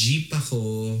 nag-jeep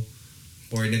ako,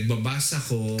 or nagbabas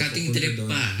ako. Cutting trip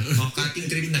doon. pa. Cutting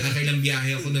trip. Nakakailang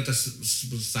biyahe ako na, tapos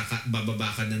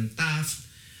bababa ka ng Taft,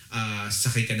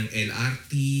 sakay ka ng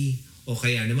LRT, o O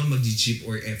kaya naman mag-jeep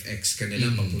or FX ka na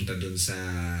lang papunta dun sa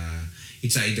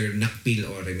it's either Nakpil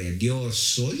or Remedios.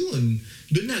 So yun,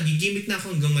 doon na, gigimik na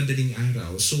ako hanggang madaling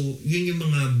araw. So yun yung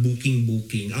mga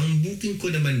booking. Ang booking ko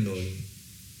naman nun,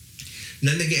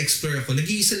 na nag-explore ako,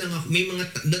 nag-iisa lang ako. May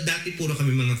mga, dati puro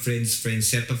kami mga friends,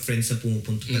 set of friends na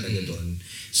pumupunta talaga doon.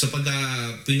 So pag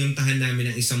pinuntahan namin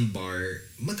ang isang bar,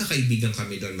 magkakaibigan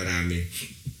kami doon marami.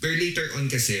 Pero later on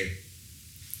kasi,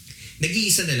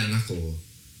 nag-iisa na lang ako.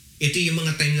 Ito yung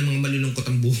mga time na mga malulungkot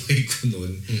ang buhay ko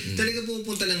noon. Talaga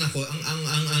pumupunta lang ako. Ang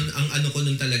ano ko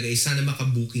noon talaga is sana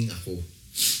makabooking ako.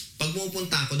 Pag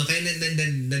pumupunta ako, kaya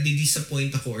nadidisappoint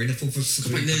ako or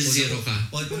na-frustrate kapag ako. Kapag ka.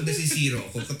 O pag nasisiro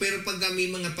ako. Pero pag may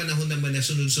mga panahon naman na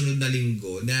sunod-sunod na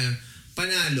linggo na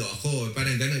panalo ako,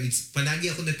 parang gano'n.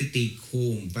 Palagi ako natitake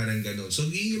home, parang gano'n. So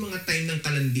yun yung mga time ng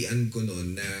kalandian ko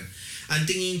noon na ang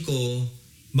tingin ko,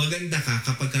 maganda ka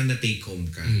kapag ka na-take home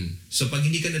ka. So pag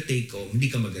hindi ka na-take home, hindi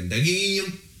ka maganda. Yun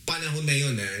yung panahon na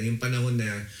yun, yung panahon na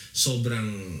sobrang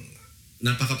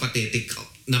napaka-pathetic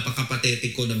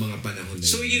ko ng mga panahon na yun.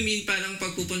 So you mean parang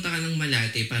pagpupunta ka ng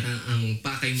Malate, parang ang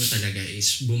pakay mo talaga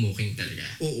is bumuking talaga?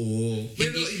 Oo.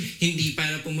 Pero hindi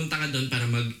para pumunta ka doon para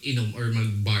mag-inom or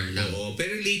mag-bar lang. Oo.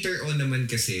 Pero later on naman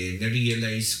kasi,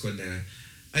 na-realize ko na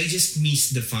I just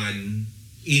miss the fun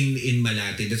in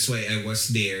Malate. That's why I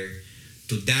was there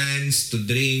to dance, to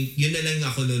drink. Yun na lang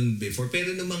ako noon before.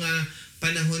 Pero nung mga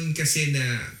panahon kasi na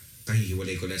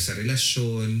kahihiwalay ko na sa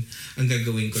relasyon, ang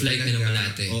gagawin ko flight talaga, ka na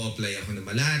Malate. apply ako na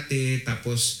Malate,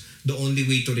 tapos the only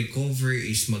way to recover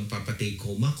is magpapatake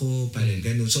home ako, parang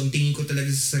ganun. So ang tingin ko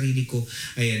talaga sa sarili ko,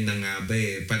 ayan na nga ba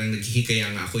parang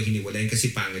naghihikaya nga ako, hiniwalayan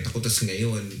kasi pangit ako, tapos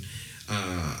ngayon,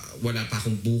 wala pa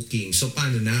akong booking. So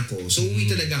paano na ako? So uwi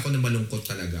talaga ako na malungkot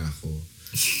talaga ako.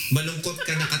 Malungkot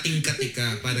ka, nakatingkati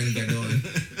ka, parang ganon.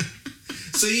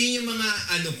 So yun yung mga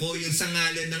yung sa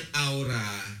ngalan ng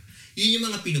AWRA, yun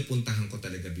yung mga pinupuntahan ko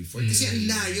talaga before. Kasi ang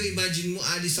layo, imagine mo,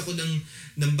 alis ako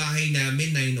ng bahay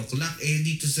namin, 9 o'clock,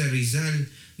 dito sa Rizal,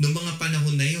 noong mga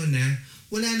panahon na yun,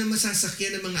 wala na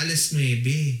masasakyan ng mga alas 9.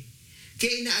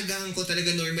 Kaya inaagahan ko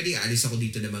talaga normally, alis ako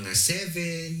dito ng mga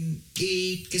 7,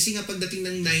 8, kasi nga pagdating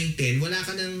ng 9, 10, wala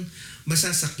ka ng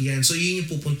masasakyan. So yun yung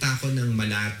pupunta ako ng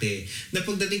Malate. Na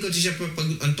pagdating ko, siyempre pag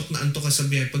antok na antok ka sa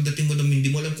biyahe, pagdating mo doon,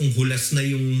 hindi mo alam kung hulas na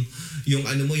yung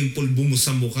pulbo mo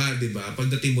sa mukha, di ba?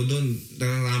 Pagdating mo doon,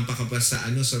 nararampa ka pa sa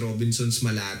Robinsons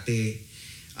Malate.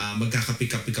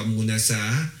 Magkakapi-kapi ka muna sa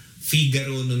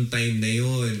Figaro nung time na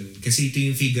yon. Kasi ito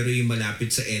yung Figaro yung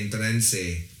malapit sa entrance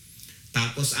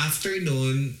Tapos after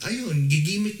nun, ayun,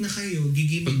 gigimik na kayo.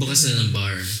 Pagbukas na ng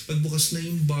bar. Pagbukas na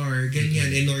yung bar, ganyan.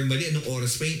 Normally, anong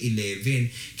oras pa yung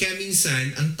 11? Kaya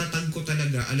minsan, ang tatag ko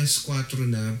talaga, alas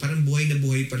 4 na, parang buhay na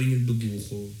buhay pa rin yung dugo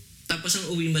ko. Tapos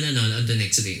ang uwi mo na noon on the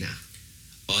next day na?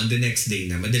 On the next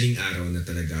day na, madaling araw na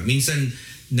talaga. Minsan,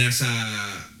 nasa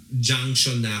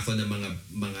junction na ako ng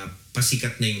mga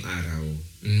pasikat na yung araw.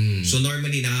 So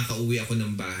normally, nakaka-uwi ako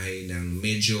ng bahay ng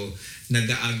medyo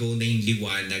nag-aagaw na yung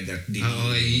liwanag at dilim.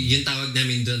 Oo, yung tawag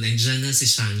namin doon, nandiyan na si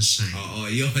Sunshine. Oo,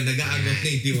 yun, nag-aagaw na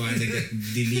yung liwanag at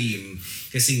dilim.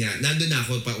 Kasi nga, nandun na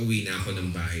ako, pauwi na ako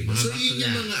ng bahay. So yun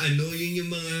yung mga yun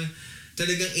yung mga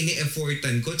talagang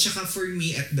ini-effortan ko. Tsaka for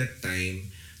me at that time,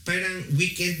 parang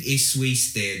weekend is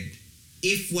wasted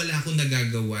if wala akong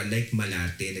nagagawa like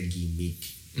Malate na gimmick.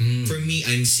 For me,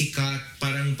 I'm sikat.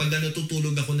 Parang pag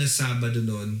natutulog ako ng Sabado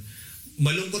noon,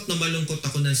 malungkot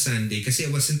ako ng Sunday kasi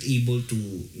I wasn't able to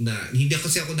hindi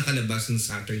kasi ako nakalabas ng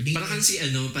Saturday. Parang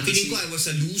feeling ko I was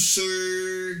a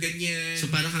loser, ganyan. So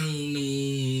parang kang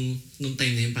nung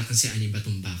time na yun, parang si Ani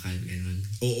Batong Bakal, gano'n.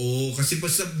 Oo, kasi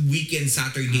pa sa weekend,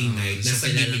 Saturday night,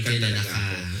 nasa gimmick talaga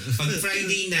ako. Pag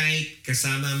Friday night,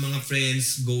 kasama ang mga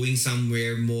friends, going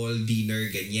somewhere, mall,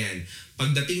 dinner, ganyan.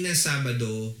 Pagdating ng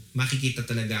Sabado, makikita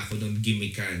talaga ako ng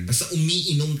gimmickan. Basta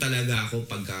umiinom talaga ako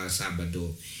pagka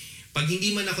Sabado. Pag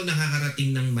hindi man ako nakakarating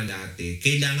ng Malate,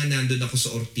 kailangan nandun ako sa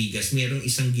Ortigas. Merong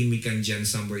isang gimmickan dyan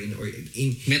somewhere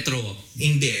in Metro.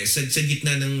 Hindi, sa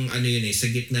gitna ng sa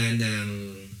gitna ng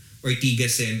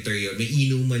Ortigas Center yun. May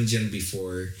inuman dyan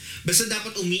before. Basta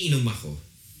dapat umiinom ako.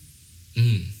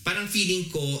 Parang feeling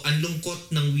ko, ang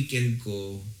lungkot ng weekend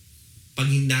ko, pag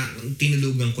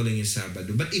tinulugan ko lang yung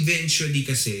Sabado. But eventually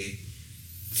kasi,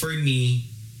 for me,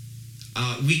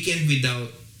 weekend without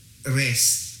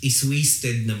rest is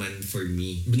wasted naman for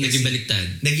me. Naging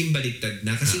baliktad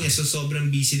na. Kasi nga, so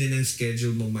sobrang busy na ng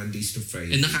schedule mo Mondays to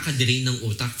Friday. Nakaka-drain ng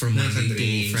utak from Monday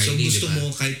to Friday. So gusto diba? mo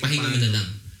kahit pahinga mo na lang.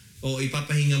 O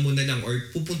ipapahinga mo na lang. Or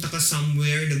pupunta ka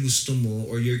somewhere na gusto mo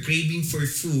or you're craving for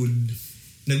food,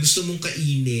 na gusto mong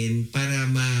kainin para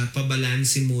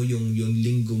mapabalanse mo yung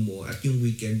linggo mo at yung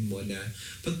weekend mo, na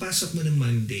pagpasok mo ng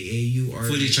Monday, you are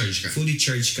Fully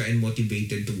charged ka and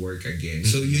motivated to work again.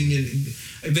 So yun,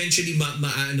 eventually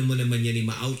maano mo naman yan,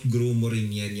 ma-outgrow mo rin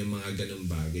yan yung mga ganong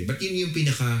bagay. But yun yung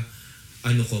pinaka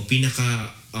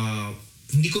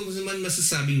hindi ko naman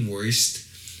masasabing worst,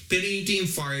 pero ito yung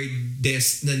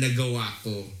farthest na nagawa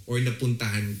ko or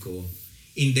napuntahan ko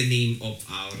in the name of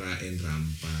AWRA and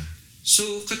RAMPA.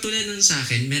 So, katulad nun sa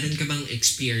akin, meron ka bang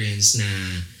experience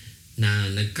na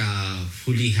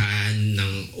nagkahulihan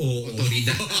ng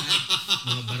otoridad,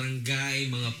 mga barangay,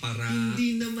 mga para...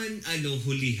 Hindi naman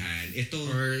hulihan. Ito,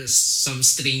 or some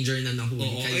stranger na nahuli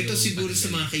kayo. Ito siguro sa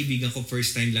mga kaibigan ko,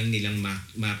 first time lang nilang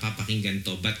mapapakinggan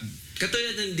to. But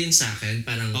katulad nun din sa akin,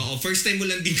 parang... first time mo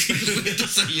lang din ito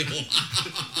sa'yo.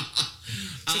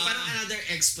 So parang another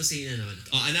expose na nun.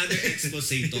 Another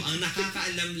expose ito. Ang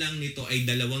nakakaalam lang nito ay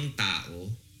 2 tao.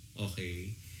 Okay.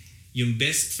 Yung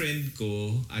best friend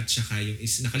ko at saka yung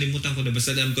nakalimutan ko na,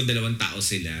 basta alam ko 2 tao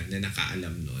sila na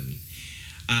nakaalam nun.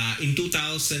 In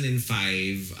 2005,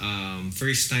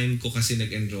 first time ko kasi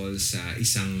nag-enroll sa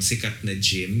isang sikat na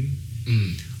gym.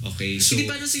 Okay, so... Hindi,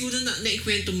 parang siguro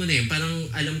naikwento mo na yun. Parang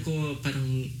alam ko, parang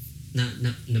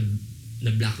na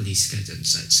blacklist ka dyan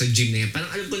sa gym na yan. Parang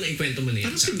alam ko na ikwento mo na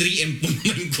yan. Parang sa 3M po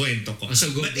naman yung kwento ko.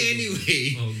 So go, But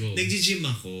anyway, go. nag-gym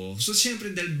ako. So syempre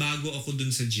dahil bago ako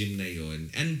dun sa gym na yon.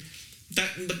 And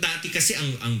dati kasi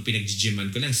ang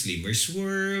pinag-gyman ko lang, Slimmers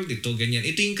World, ito, ganyan.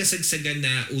 Ito yung kasagsagan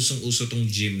na usong-uso tong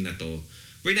gym na to.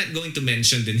 We're not going to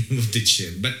mention the name of the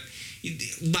gym. But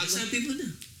sabi mo na.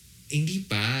 Hindi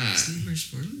pa.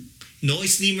 Slimmers World? No,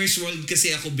 Slimmers World kasi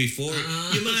ako before.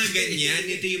 Yung mga ganyan,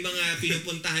 ito yung mga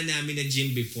pinupuntahan namin na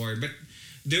gym before. But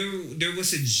there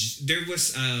was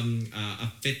a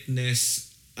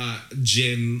fitness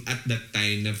gym at that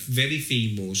time na very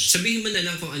famous. Sabihin mo na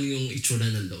lang kung ano yung itsura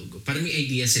ng logo. Para may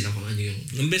idea sila kung ano yung...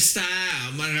 Basta,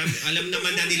 alam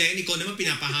naman na nila yun. Ikaw naman,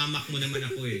 pinapahamak mo naman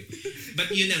ako eh.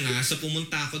 But yun na nga, so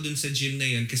pumunta ako dun sa gym na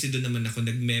yun kasi dun naman ako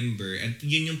nag-member. At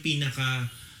yun yung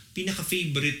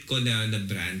pinaka-favorite ko na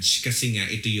branch kasi nga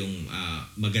ito yung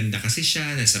maganda kasi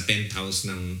siya, nasa penthouse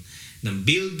ng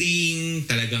building,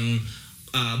 talagang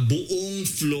buong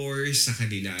floor sa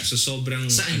kanila. So sobrang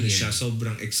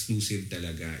sobrang exclusive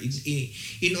talaga.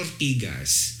 In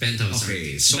Ortigas. Penthouse.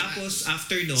 Okay. So, tapos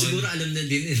after noon, siguro alam na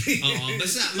din oo,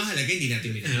 basta mahalaga hindi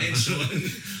natin mention.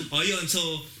 Yun.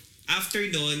 So after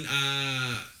noon,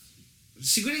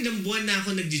 siguro ilang buwan na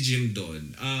ako nagji-gym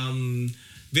doon.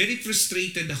 Very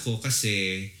frustrated ako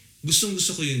kasi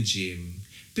gustong-gusto ko yung gym.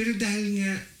 Pero dahil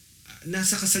nga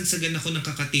nasa kasagsagan ako ng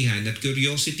kakatihan at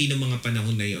curiosity ng mga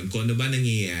panahon na yon kung ano ba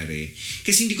nangyayari.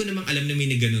 Kasi hindi ko namang alam na may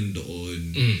ganun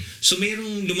doon. So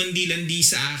mayroong lumandi-landi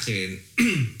sa akin.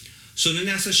 So nung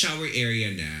nasa shower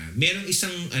area na, merong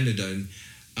isang doon,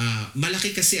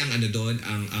 malaki kasi ang doon,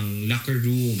 ang locker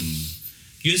room.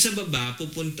 Yun sa baba,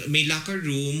 may locker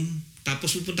room.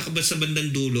 Tapos pupunta ka ba sa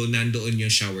bandang dulo, nandoon yung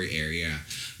shower area.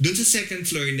 Doon sa second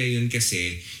floor na yun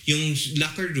kasi, yung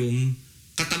locker room,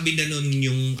 katabi na nun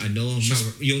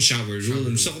yung shower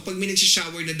room. So kapag may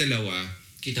nagsishower na dalawa,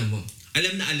 kita mo,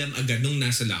 alam na alam agad nung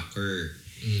nasa locker.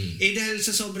 Dahil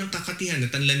sa sobrang kakatihan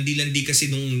at ang landi-landi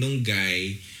kasi nung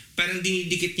guy, parang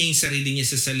dinidikit niya yung sarili niya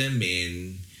sa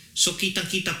salamin. So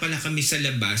kitang-kita pala kami sa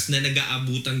labas na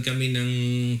nag-aabutan kami ng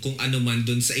kung ano man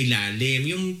doon sa ilalim.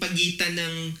 Yung pagitan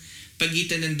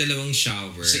ng dalawang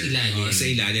shower. Sa ilalim. Sa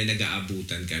ilalim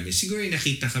nag-aabutan kami. Siguro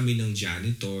nakita kami ng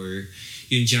janitor.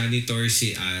 Yung janitor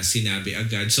sinabi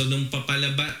agad. So nung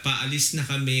paalis na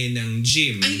kami ng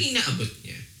gym. Ano yung inaabot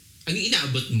niya? Ano yung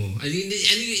inaabot mo? Ano yung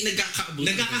nagkakaabot?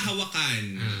 Nagkakahawakan.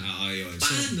 Yun.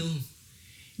 Paano? So,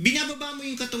 binababa mo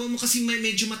yung katawan mo kasi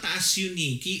medyo mataas yun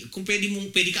eh. Kung pwede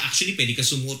ka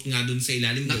sumuot nga dun sa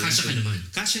ilalim. Nakasya ka naman.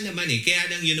 Kasya naman eh.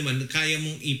 Kaya lang yun naman, kaya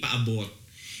mong ipaabot.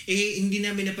 Hindi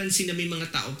namin napansin na may mga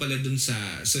tao pala dun sa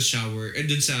shower,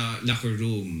 dun sa locker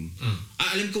room.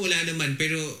 Alam ko wala naman,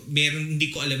 pero hindi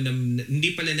pala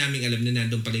namin alam na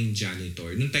nandun pala yung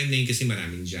janitor. Nung time na yun kasi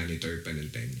maraming janitor pa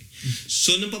nung time na yun.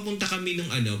 So nung papunta kami ng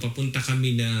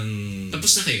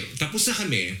Tapos na kayo? Tapos na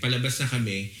kami, palabas na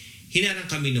kami. Hinarang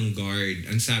kami ng guard.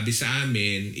 Ang sabi sa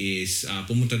amin is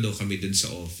pumunta daw kami dun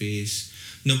sa office.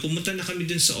 Nung pumunta na kami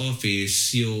dun sa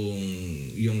office,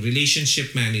 yung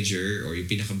relationship manager or yung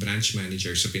pinaka-branch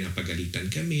manager, so pinapagalitan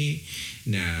kami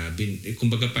na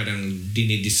kumbaga parang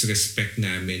dinidisrespect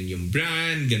namin yung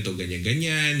brand, ganito,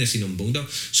 ganyan-ganyan, na sinumbong daw.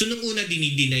 So nung una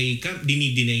dinideny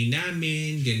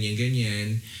namin,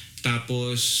 ganyan-ganyan.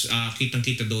 Tapos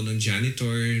kitang-kita daw ng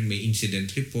janitor, may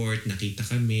incident report, nakita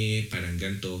kami, parang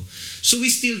ganito. So we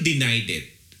still denied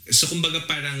it. So kumbaga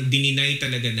parang dininay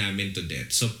talaga namin to death.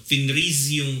 So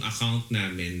finreeze yung account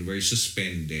namin, were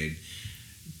suspended.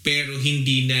 Pero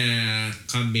hindi na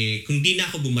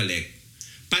ako bumalik.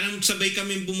 Parang sabay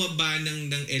kami bumaba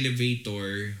ng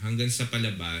elevator hanggang sa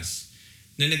palabas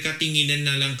na nagkatinginan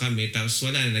na lang kami tapos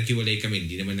wala na, naghiwalay kami.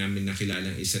 Hindi naman namin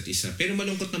nakilala ang isa't isa. Pero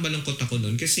malungkot ako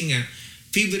noon kasi nga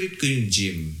favorite ko yung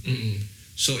gym.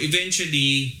 So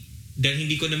eventually, dahil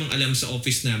hindi ko namang alam sa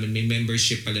office namin, may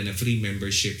membership pala na free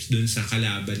memberships dun sa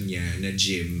kalaban niya na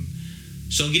gym.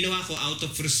 So ang ginawa ko, out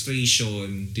of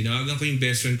frustration, tinawagan ko yung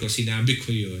best friend ko, sinabi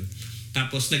ko yun.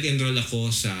 Tapos nag-enroll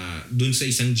ako dun sa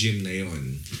isang gym na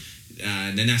yun.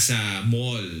 Na nasa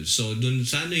mall. So dun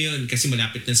sa yun, kasi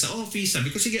malapit na sa office, sabi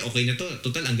ko sige, okay na to.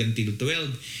 Total hanggang till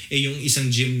 12. Yung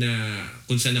isang gym na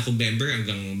kung saan ako member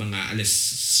hanggang mga alas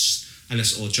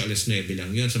 8, alas 9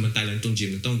 lang yun. Samantalang itong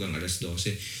gym na to hanggang alas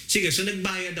 12. Sige, so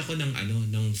nagbayad ako ng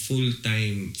full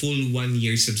 1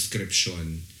 year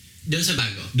subscription. Doon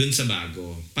sa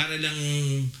bago. Para lang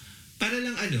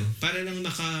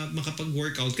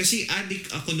makapag-workout. Kasi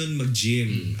addict ako nun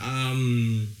mag-gym.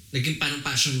 Naging parang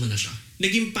passion mo na siya?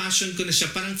 Naging passion ko na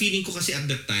siya. Parang feeling ko kasi at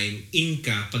that time, in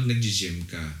ka pag nag-gym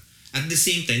ka. At the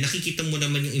same time, nakikita mo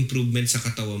naman yung improvement sa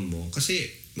katawan mo.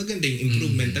 Kasi maganda yung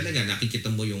improvement talaga. Nakikita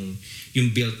mo yung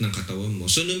build ng katawan mo.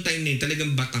 So noong time na yun,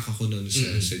 talagang batak ako noon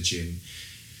sa gym.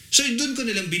 So doon ko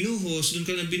nalang binuhos.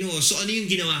 So ano yung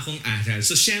ginawa kong aral?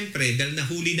 So syempre, dahil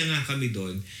nahuli na nga kami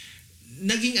doon,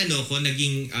 naging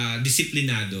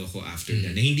disiplinado ako after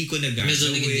that. Na hindi ko nagagawin.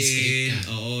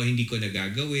 Oo, hindi ko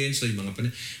nagagawin. So yung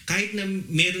mga kahit na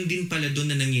meron din pala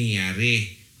doon na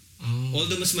nangyayari.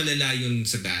 Although mas malala yun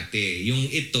sa dati. Yung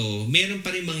ito, meron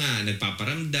pa rin mga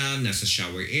nagpaparamdam, nasa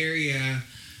shower area.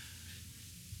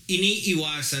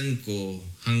 Iniiwasan ko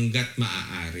hanggat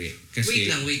maaari. Kasi,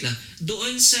 wait lang.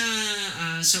 Doon sa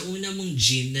una mong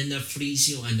gym na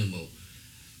na-freeze yung mo,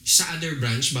 sa other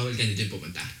branch, bawal ka nito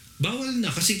pumunta? Bawal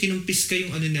na kasi kinumpis ka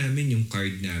yung namin, yung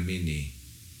card namin eh.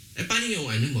 Paano yung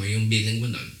yung billing mo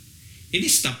nun?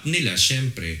 Ini-stop nila,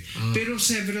 syempre. Pero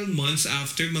several months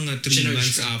after, mga 3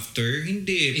 months after,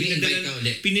 hindi.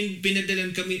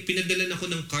 Pinadalan ako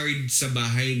ng card sa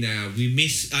bahay na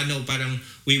parang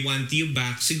we want you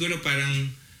back. Siguro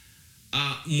parang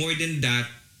more than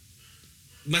that,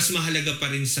 mas mahalaga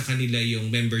pa rin sa kanila yung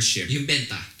membership. Yung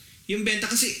benta? Yung benta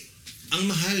kasi, ang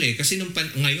mahal eh. Kasi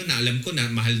ngayon, alam ko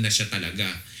na mahal na siya talaga.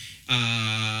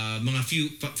 Mga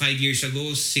 5 years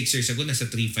ago, 6 years ago, nasa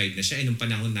 3.5 na siya. Nung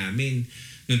panahon namin,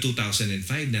 noong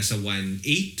 2005, nasa 1.8,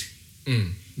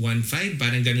 1.5,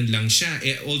 parang ganun lang siya.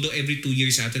 Although every 2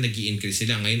 years ata nag-i-increase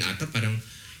sila. Ngayon ata parang,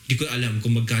 hindi ko alam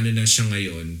kung magkano na siya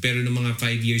ngayon. Pero noong mga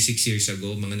 5 years, 6 years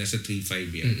ago, mga nasa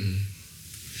 3.5 yan.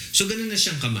 So ganun na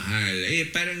siyang kamahal.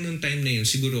 Parang noong time na yun,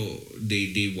 siguro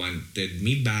they wanted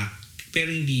me back. Pero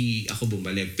hindi ako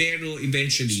bumalik. Pero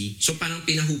eventually... So parang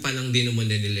pinahupa lang din naman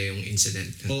nila yung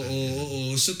incident.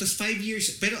 Oo. So tas 5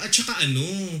 years... Pero at saka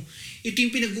ito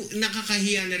yung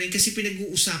nakakahiya na rin kasi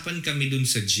pinag-uusapan kami dun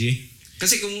sa gym.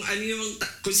 Kasi kung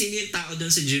sino yung tao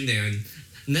dun sa gym na yun,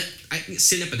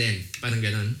 sila pa din. Parang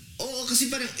ganon. Oo, kasi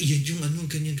parang, yan yung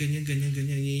ganyan, yan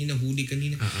yung nahuli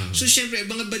kanina. So, syempre,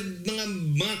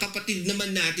 mga kapatid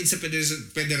naman natin sa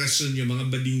federasyon yun, mga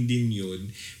bading din yun.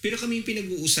 Pero kami yung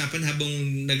pinag-uusapan habang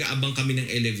nag-aabang kami ng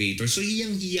elevator. So,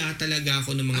 hiyang-hiya talaga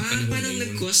ako ng mga panahon na yun. Parang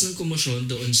nag-cause ng commotion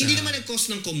doon sa... Hindi naman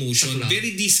nag-cause ng commotion.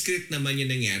 Very discreet naman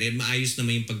yung nangyari. Maayos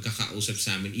naman yung pagkakausap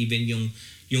sa amin. Even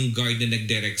yung guard na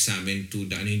nag-direct sa amin to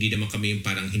hindi naman kami yung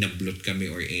parang hinablot kami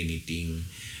or anything.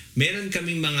 Meron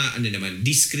kaming mga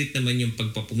discreet naman yung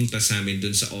pagpapunta sa amin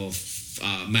dun sa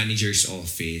manager's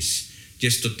office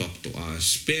just to talk to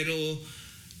us. Pero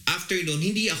after doon,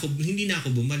 hindi na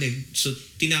ako bumalik. So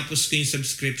tinapos ko yung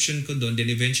subscription ko doon,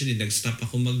 then eventually nag-stop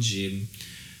ako mag-gym.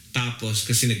 Tapos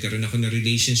kasi nagkaroon ako ng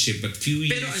relationship but few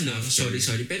years after.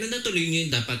 Sorry. Pero natuloy niyo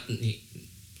yung dapat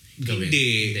gawin?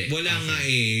 Hindi. Wala nga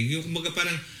eh. Yung kumbaga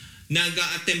parang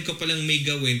nag-a-attempt ka palang may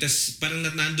gawin, tas parang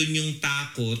nandun yung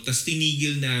takot, tas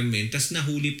tinigil namin, tas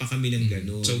nahuli pa kami ng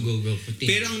gano'n. So go.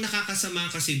 Pero ang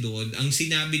nakakasama kasi doon, ang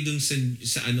sinabi doon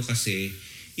sa kasi,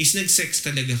 is nag-sex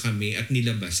talaga kami at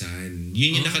nilabasan.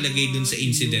 Yun yung nakalagay doon sa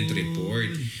incident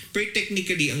report. Pero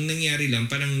technically, ang nangyari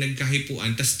lang, parang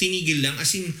nagkahipuan, tas tinigil lang,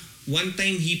 as in, one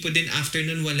time hipo din after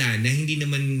nun wala na, hindi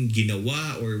naman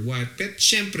ginawa or what. Pero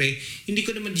syempre, hindi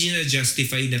ko naman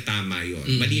justify na tama yun.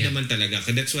 Mali naman talaga.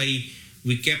 That's why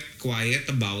we kept quiet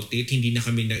about it. Hindi na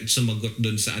kami sumagot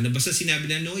doon sa basta sinabi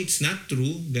na, no, it's not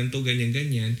true. Ganto,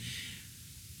 ganyan.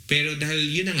 Pero dahil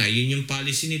yun na nga, yun yung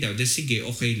policy nila, dahil sige,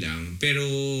 okay lang. Pero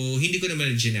hindi ko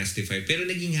naman justify. Pero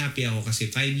naging happy ako kasi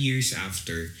 5 years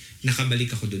after,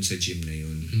 nakabalik ako dun sa gym na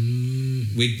yun.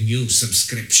 With new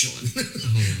subscription.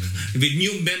 With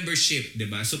new membership,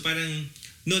 diba? So parang,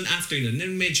 noon after noon,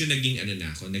 medyo naging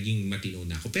naging matino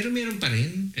na ako. Pero meron pa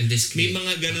rin. May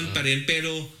mga ganun pa rin.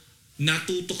 Pero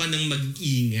natuto ka ng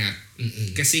mag-ingat.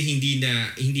 Kasi hindi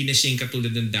na siya yung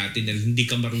katulad ng dati na hindi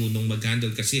ka marunong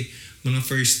mag-handle kasi mga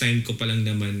first time ko pa lang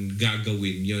naman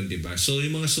gagawin yon, di ba? So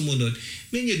yung mga sumunod,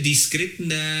 medyo discreet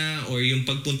na or yung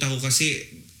pagpunta ko kasi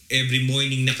every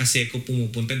morning na kasi ako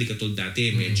pumupunta, di katulad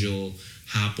dati, medyo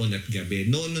hapon at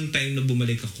gabi. Noon time na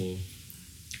bumalik ako,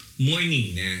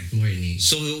 morning na.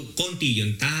 So, konti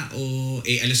yung tao.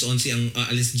 Alas 11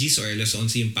 alas 10 or alas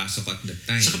 11 yung pasok at that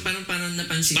time. Saka parang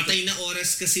napansin ko. Patay na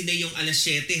oras kasi na yung alas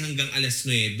 7 hanggang alas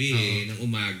 9 ng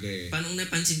umaga eh. Parang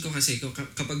napansin ko kasi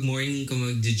kapag morning ko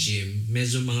mag-gym,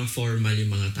 medyo mga formal yung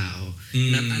mga tao.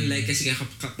 Not unlike kasi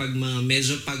kapag mga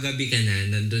medyo paggabi ka na,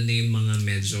 nandun na yung mga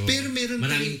medyo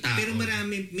maraming tao. Pero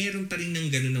meron pa rin ng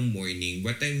ganun ng morning.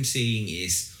 What I'm saying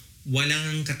is,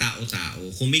 walang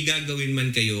katao-tao. Kung may gagawin man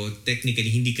kayo,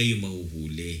 technically, hindi kayo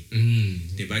mahuhuli.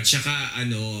 Diba? Tsaka,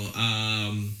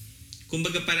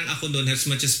 kumbaga parang ako doon, as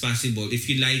much as possible, if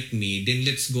you like me, then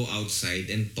let's go outside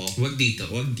and talk. Wag dito.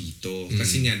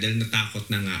 Kasi nga, dahil natakot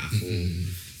na nga ako.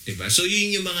 Diba? So,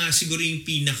 yun yung mga, siguro yung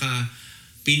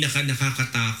pinaka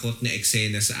nakakatakot na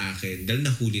eksena sa akin dahil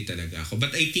nahuli talaga ako.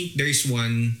 But I think there's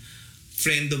one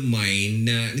friend of mine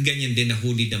na ganyan din,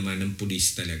 nahuli naman ng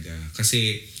pulis talaga.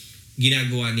 Kasi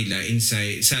ginagawa nila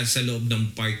inside sa loob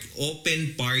ng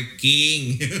open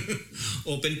parking.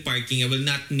 Open parking. I will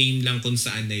not name lang kung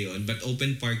saan na yon, but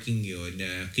open parking yon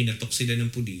na kinatok sila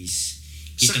ng pulis.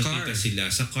 Kitang-kita sila.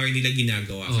 Sa car nila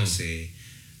ginagawa kasi.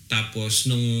 Tapos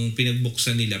nung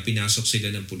pinagbuksan nila, pinasok sila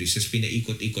ng pulis. Tapos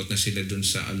pinaikot-ikot na sila dun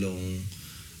sa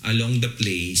along the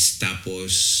place.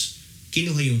 Tapos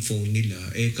kinuha yung phone nila.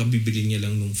 Kabibili niya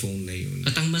lang nung phone na yun.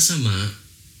 At ang masama,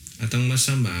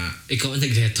 ikaw ikaw ang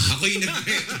nagreto. Ako yung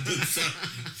nagreto dun sa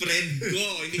friend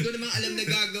ko. Hindi ko namang alam na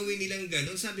gagawin nilang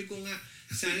gano'n. Sabi ko nga,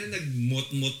 sana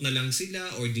nagmot-mot na lang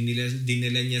sila or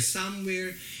dinala niya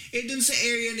somewhere. Dun sa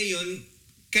area na yun,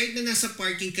 kahit na nasa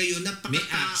parking kayo, napakatao.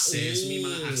 May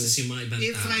mga access yung mga ibang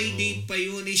tao. Friday pa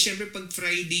yun. Siyempre pag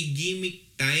Friday,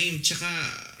 gimmick time. Tsaka,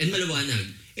 and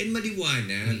maliwanag.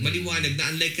 Maliwanag na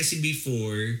unlike kasi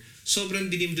before, sobrang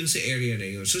dilim dun sa area na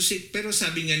yun. So, pero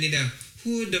sabi nga nila,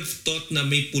 who would have thought na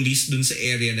may police dun sa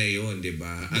area na yun, di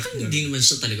ba? Baka hindi naman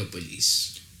siya talaga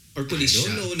police. Or police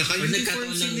siya. No,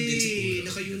 naka-uniform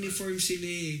sila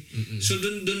eh. So,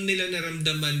 dun nila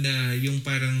naramdaman na yung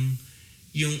parang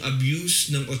yung abuse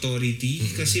ng authority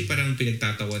kasi parang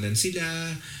pinagtatawanan sila.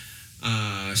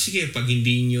 Sige, pag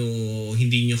hindi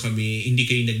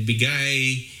kayo nagbigay,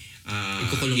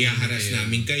 i-harass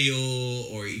namin kayo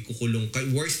or ikukulong kayo.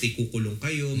 Worst, ikukulong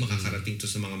kayo, makakarating to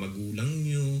sa mga magulang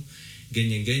nyo.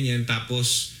 Ganyan.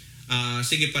 Tapos,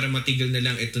 sige, para matigil na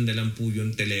lang, ito na lang po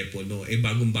yung telepono.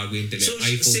 Bagong-bago yung telepono. So,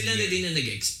 iPhone sila na din na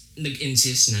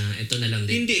nag-insist na ito na lang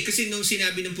din? Hindi, kasi nung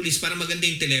sinabi ng pulis, para maganda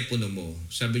yung telepono mo.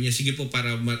 Sabi niya, sige po,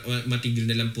 para matigil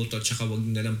na lang po to, tsaka wag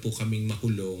na lang po kaming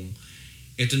makulong.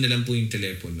 Ito na lang po yung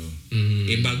telepono.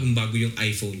 Bagong-bago yung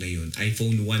iPhone na yun.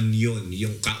 iPhone 1 yun,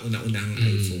 yung kauna-unahang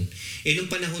iPhone. Nung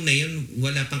panahon na yun,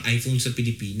 wala pang iPhone sa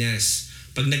Pilipinas.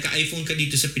 Pag nagka-iPhone ka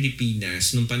dito sa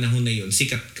Pilipinas, nung panahon na yun,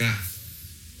 sikat ka.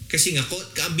 Kasi nga,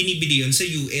 binibili yun sa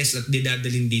US at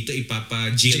didadalhin dito,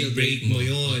 ipapa-jailbreak mo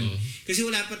yun. Kasi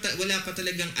wala pa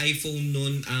talagang iPhone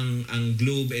noon ang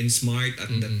Globe and Smart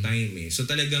at that time eh. So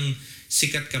talagang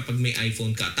sikat ka pag may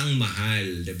iPhone ka at ang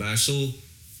mahal, 'di ba? So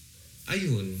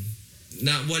ayun,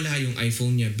 na wala yung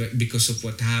iPhone niya because of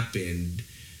what happened.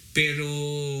 Pero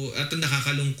at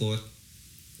nakakalungkot,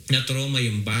 na-trauma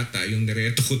yung bata, yung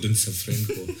nireto ko dun sa friend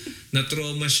ko.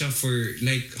 Na-trauma siya for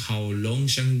like how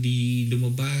long siyang di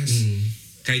lumabas.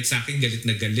 Kahit sa akin galit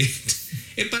na galit.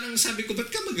 Parang sabi ko, ba't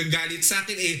ka magagalit sa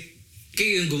akin?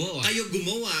 Kayo yung gumawa. Kayo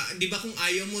gumawa. Di ba kung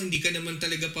ayaw mo, hindi ka naman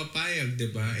talaga papayag, di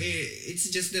ba?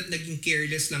 It's just that naging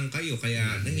careless lang kayo,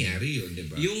 kaya nangyari yun, di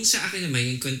ba? Yung sa akin naman,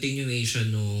 yung continuation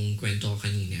nung kwento ko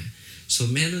kanina. So,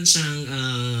 meron siyang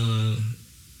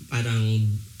parang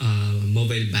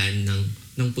mobile van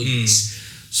ng police.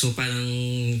 So, parang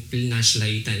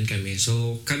pinashlightan kami.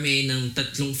 So, kami ng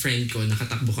 3 friend ko,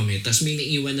 nakatakbo kami. Tapos may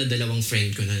naiwan na 2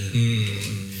 friend ko na doon.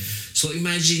 So,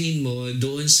 imaginein mo,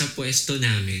 doon sa pwesto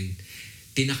namin,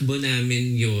 tinakbo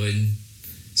namin yun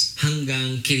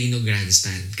hanggang Quirino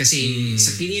Grandstand. Kasi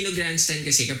sa Quirino Grandstand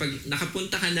kasi kapag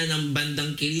nakapunta ka na ng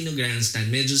bandang Quirino Grandstand,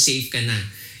 medyo safe ka na.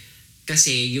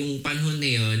 Kasi yung panahon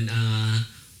na yun,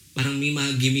 parang may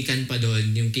mga gimikan pa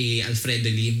doon, yung kay Alfredo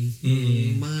Lim.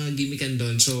 Mga gimikan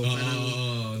doon. So, parang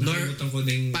nakalimutan ko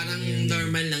na yung parang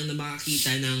normal lang na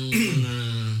makakita ng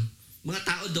mga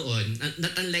tao doon.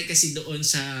 Not unlike kasi doon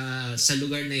sa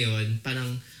lugar na yon, parang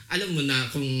alam mo na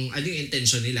kung ano yung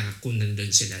intention nila kung nandun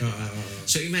sila. Diba?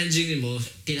 So imagine mo,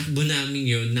 tinakbo namin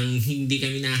yun nang hindi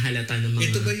kami nahalata ng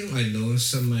mga... Ito ba yung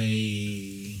sa may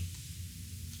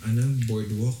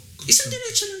boardwalk? Isang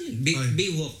diretso lang yun.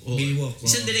 Baywalk. Baywalk.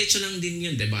 Isang diretso lang din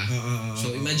yun, diba?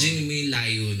 So imagine mo yung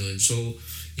layo nun. So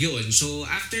yun. So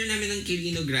after namin ng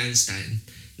Quirino Grandstand,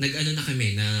 nag-ano na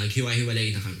kami,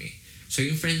 naghiwa-hiwalay na kami. So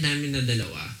yung friend namin na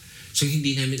dalawa, so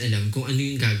hindi namin alam kung ano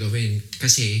yung gagawin.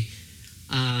 Kasi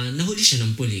nahuli siya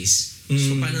ng police.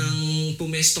 So parang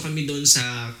pumesto kami doon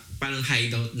sa parang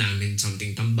hideout namin,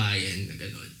 something tambayan na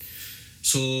gano'n.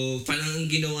 So parang ang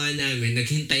ginawa namin,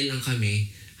 naghintay lang kami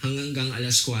hanggang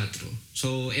alas 4.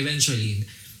 So eventually,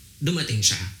 dumating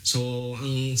siya. So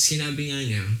ang sinabi nga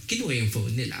niya, kinuha yung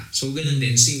phone nila. So gano'n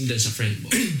din, same doon sa friend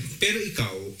mo. Pero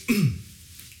ikaw,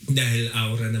 dahil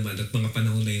AWRA naman at mga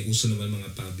panahon na yung uso naman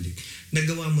mga public,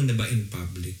 nagawa mo na ba in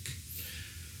public?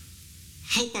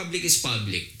 How public is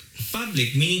public?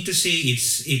 Public, meaning to say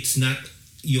it's not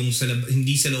yung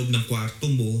hindi sa loob ng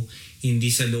kwarto mo, hindi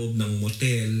sa loob ng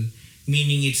motel,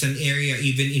 meaning it's an area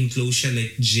even enclosed siya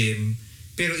like gym,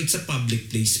 pero it's a public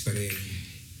place pa rin.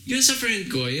 Yun sa friend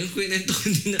ko, yung kwento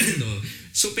ko din na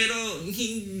So pero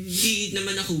hindi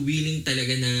naman ako willing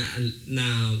talaga na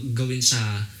gawin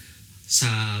sa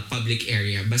public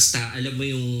area. Basta alam mo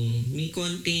yung may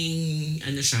konting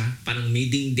siya, parang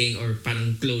may dingding or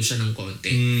parang close siya ng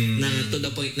konti. Na to the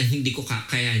point na hindi ko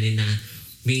kakayanin na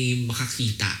may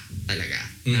makakita talaga.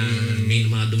 Na may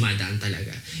mga dumadaan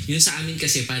talaga. Yun sa amin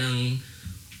kasi parang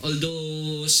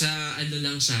although sa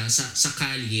lang siya, sa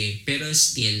kalye, pero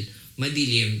still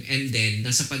madilim, and then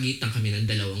nasa pagitan kami ng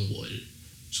dalawang wall.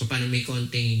 So parang may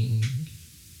konting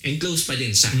enclosed pa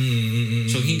din siya.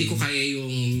 So hindi ko kaya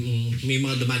yung may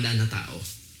mga dumadaan na tao.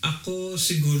 Ako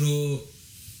siguro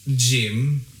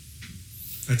gym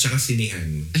at saka sinihan.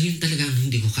 Ayun talaga ang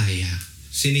hindi ko kaya.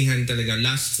 Sinihan talaga.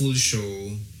 Last full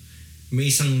show,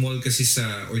 may isang mall kasi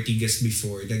sa Ortigas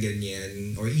before na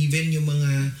ganyan. Or even yung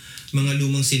mga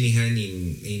lumang sinihan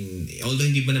in although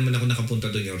hindi pa naman ako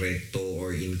nakapunta doon, yung Recto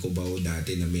or in Cubao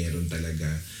dati na meron talaga.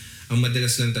 Ang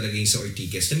madalas lang talaga yung sa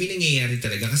Ortigas na may nangyayari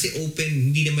talaga kasi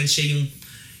open, hindi naman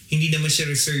siya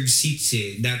reserved seats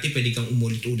eh. Dati pwede kang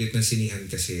umulit-ulit ng sinihan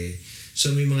kasi.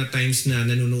 So may mga times na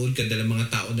nanonood ka dahil mga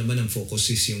tao naman ang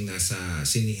focus is yung nasa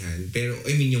sinihan. Pero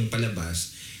yung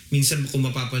palabas, minsan kung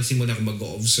mapapansin mo na kung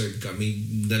mag-observe ka, may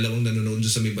dalawang nanonood doon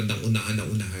sa may bandang unahan,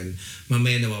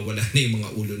 mamaya nawawala na yung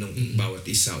mga ulo ng bawat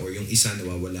isa or yung isa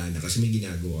nawawala na kasi may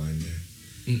ginagawa na.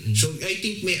 So I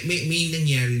think may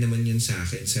nangyari naman yun sa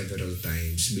akin several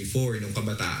times before nung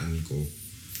kabataan ko.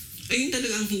 Ayun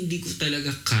talagang hindi ko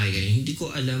talaga kaya. Hindi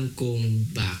ko alam kung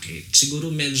bakit.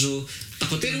 Siguro medyo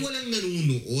takot. Pero walang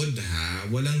nanonood ha.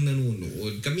 Walang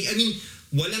nanonood.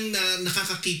 Walang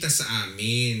nakakakita sa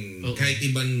amin. Oo. Kahit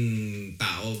ibang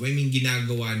tao.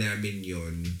 Ginagawa namin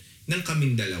yon nang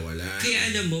kaming dalawa lang.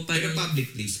 Kaya alam mo, parang... Pero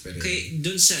public place pa rin. Kaya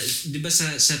doon sa, di ba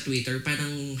sa Twitter,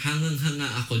 parang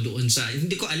hangang-hanga ako doon sa...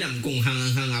 Hindi ko alam kung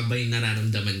hangang-hanga ba yung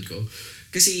nararamdaman ko.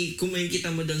 Kasi kung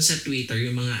makikita mo doon sa Twitter,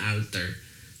 yung mga altar,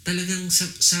 talagang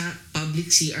sa public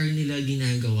CR nila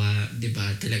ginagawa, di ba?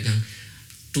 Talagang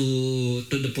to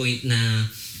the point na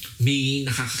may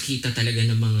nakakakita talaga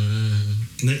ng mga...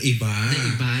 ng iba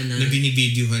na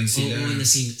binibidyohan sila. Oo, na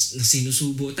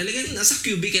sinusubo. Talagang nasa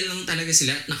cubicle lang talaga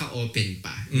sila at naka-open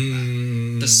pa. Diba?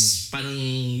 Tapos parang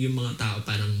yung mga tao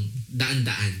parang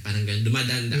daan-daan. Parang ganun,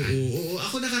 dumadaan-daan. Oo,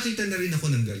 ako nakakita na rin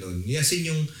ako ng gano'n. Yasin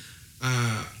yung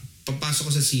papasok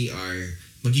ko sa CR,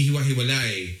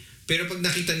 maghihiwa-hiwalay. Pero pag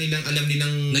nakita nilang, alam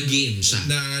nilang... Na-game siya.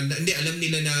 Hindi, alam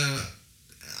nila na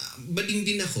bading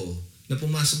din ako na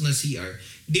pumasok na CR,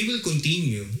 they will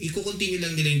continue. Iko-continue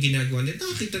lang nila yung ginagawa nila.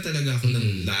 Nakakita talaga ako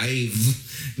ng live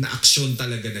na aksyon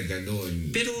talaga na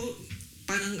gano'n. Pero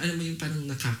parang, alam mo yung parang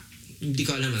hindi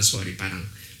ko alam, sorry, parang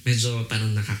medyo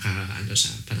parang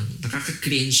parang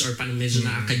nakaka-cringe or parang medyo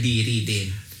nakakadiri din.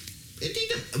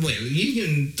 Yun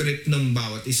yung trip ng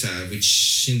bawat isa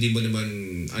which hindi mo naman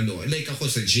like ako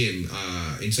sa gym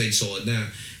inside sauna,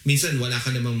 minsan wala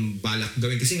ka namang balak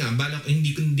gawin kasi nga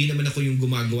hindi naman ako yung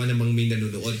gumagawa ng mga may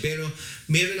nanonood, pero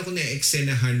meron ako na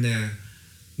eksenahan na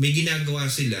may ginagawa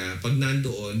sila pag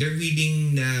nandoon, they're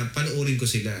willing na panoorin ko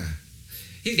sila.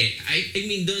 Hindi, I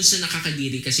mean doon sa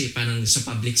nakakadiri kasi parang sa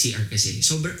public CR kasi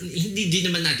sobrang hindi din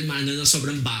naman natin maano na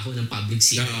sobrang baho ng public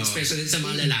CR, especially sa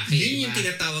mga lalaki. Yun yung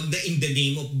tinatawag na in the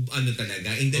name of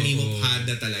in the name of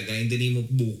HADA talaga, in the name of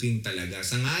booking talaga.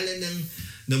 Sa ngalan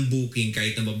ng booking,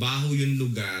 kahit na mabaho yung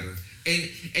lugar, and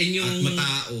yung at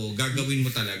matao, gagawin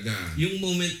mo talaga. Yung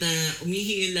moment na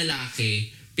umihi yung lalaki,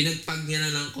 pinagpag niya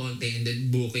na ng konti and then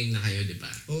booking na kayo, di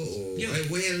ba? Oo.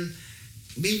 Well,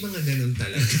 may mga ganun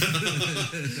talaga.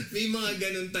 May mga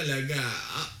ganun talaga.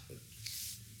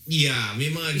 Yeah,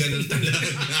 may mga ganun talaga.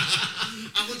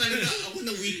 ako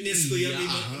na witness ko yan.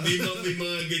 May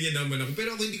mga ganyan naman ako.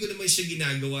 Pero ako hindi ko naman siya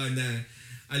ginagawa na,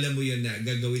 alam mo yun na,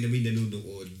 gagawin na may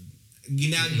nanonood.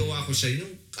 Ginagawa ko siya.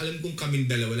 Yung, alam kong kaming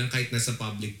dalawa lang kahit nasa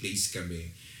public place kami.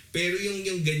 Pero yung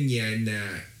ganyan na,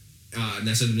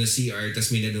 nasa doon na CR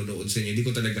tapos may nanonood sa inyo, hindi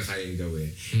ko talaga kayang gawin.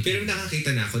 Pero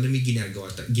nakakita na ako na may ginagawa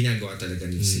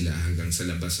talaga nila sila hanggang sa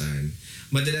labasan.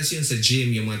 Madalas yun sa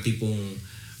gym, yung mga tipong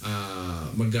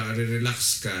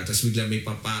mag-relax ka tapos bigla may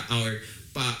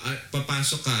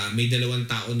papasok ka, may 2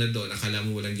 tao na doon, akala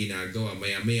mo walang ginagawa,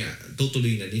 maya-maya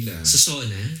tutuloy na nila. Sa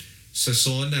sauna? Sa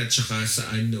sauna, tsaka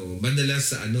sa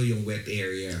madalas sa yung wet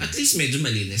area. At least medyo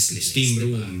malinis-linis. Steam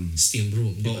room. Diba? Steam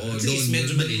room. Diba? Oo, at least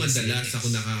medyo malinis-linis. Madalas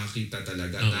ako nakakakita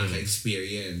talaga,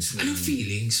 nakaka-experience. Anong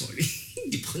feeling? Sorry.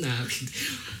 Hindi po nakakita.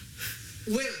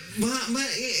 Well,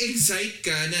 ma-excite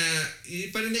ka na,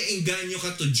 parang na-engganyo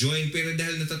ka to join, pero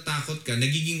dahil natatakot ka,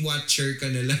 nagiging watcher ka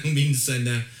na lang minsan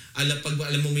na, pag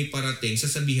alam mo may parating,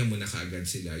 sasabihan mo na kaagad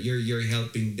sila. You're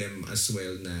helping them as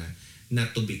well na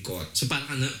not to be caught. So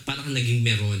parang ka naging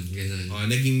meron, ganun.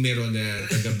 Naging meron na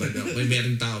taga-banda.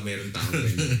 Meron tao. Meron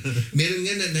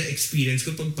nga na-experience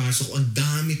ko pagpasok, ang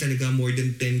dami talaga, more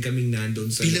than 10 kaming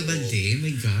nandun sa loob.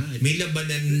 My God. May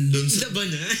labanan doon sa...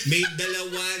 Labanan? May 2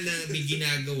 na may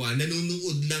ginagawa,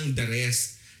 nanunood lang the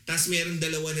rest. Tapos meron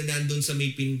 2 na nandun sa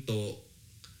may pinto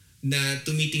na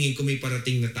tumitingin kung may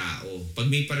parating na tao. Pag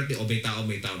may parating, may tao.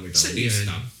 Saan They yan?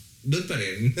 stop. Doon pa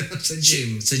rin. Sa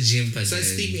gym. Sa gym pa din. Sa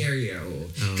steam area,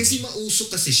 Kasi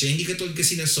mausok kasi siya. Hindi katulad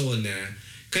kasi na sauna.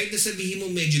 Kahit na sabihin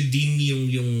mo medyo dim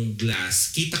yung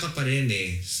glass, kita ka pa rin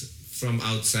from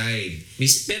outside.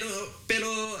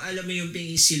 Pero alam mo yung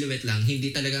silhouette lang,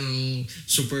 hindi talagang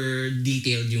super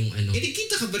detailed yung Hindi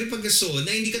kita ka pa rin pag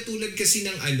sauna. Hindi katulad kasi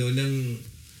ng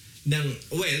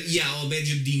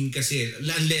medyo dim kasi.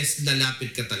 Unless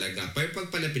lalapit ka talaga. Pero pag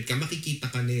palapit ka,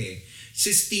 makikita ka na Sa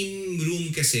steam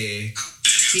room kasi,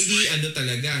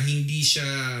 hindi siya,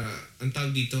 ang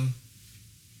tawag dito?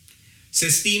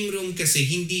 Sa steam room kasi,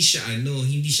 hindi siya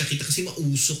kita kasi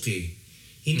mausok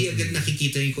Hindi agad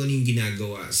nakikita kung ano yung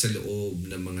ginagawa sa loob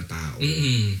ng mga tao.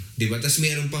 Diba? Tapos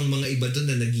meron pang mga iba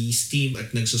doon na nag-i-steam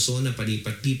at nagsusona,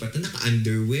 palipat-lipat, na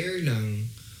naka-underwear lang.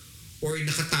 Or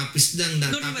nakatapis lang,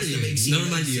 normal tapos yun. na maigsinan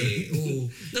Normal yun. Oo.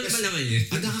 Normal naman yun.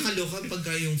 Nakakaloka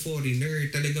pagka yung foreigner,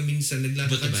 talaga minsan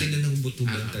naglalakad sila ng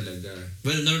hubot-hubad talaga.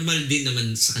 Well, normal din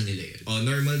naman sa kanila yun.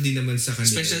 Normal din naman sa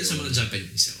kanila. Especially sa mga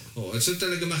Japanese. So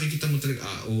talaga makikita mo talaga,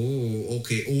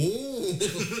 okay.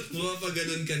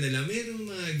 Mapapaganon ka na lang. Merong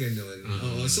mga ganon.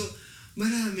 So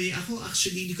marami. Ako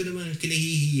actually, hindi ko naman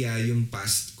kinahihiya yung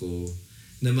past ko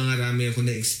na mga rami ako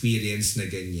na-experience na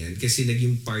ganyan. Kasi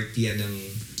naging part yan ng...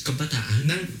 Kabataan?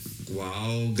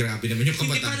 Wow, grabe naman yung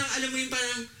kabataan. Hindi, parang alam mo yung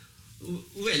parang...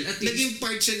 Well, at least... Naging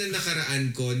part siya na nakaraan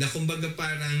ko na kumbaga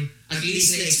parang... At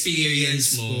least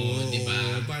na-experience mo, di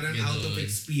ba? Parang out of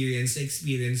experience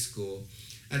ko.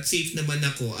 At safe naman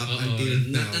ako until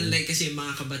now. Not unlike kasi yung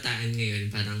mga kabataan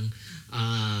ngayon, parang...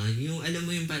 yung alam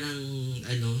mo yung parang...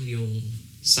 yung...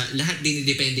 lahat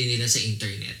dinidepende nila sa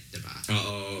internet, di ba?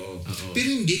 Oo. Pero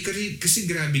hindi, kasi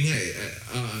grabe nga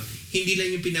hindi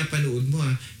lang yung pinapanood mo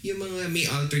yung mga may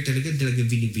alter talaga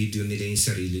binivideo nila yung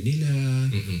sarili nila,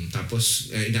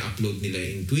 tapos ina-upload nila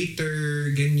in Twitter,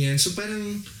 ganyan. So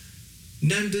parang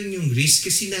nandun yung risk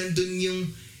kasi nandun yung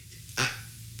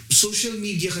social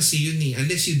media kasi yun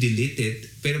unless you delete it,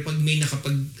 pero pag may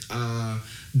nakapag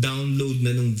download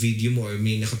na nung video mo or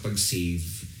may nakapag-save,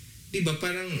 di ba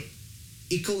parang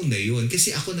ikaw na yun.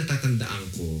 Kasi ako natatandaan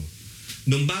ko,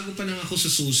 nung bago pa lang ako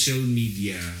sa social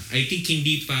media, I think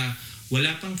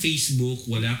wala pang Facebook,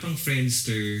 wala pang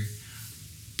Friendster,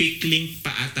 pick-link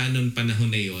pa ata nung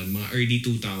panahon na yon, mga early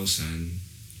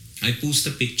 2000, I post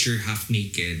a picture half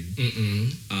naked.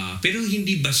 Pero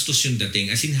hindi bastos yung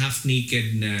dating. As in half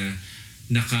naked na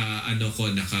naka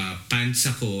pants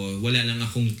ako, wala lang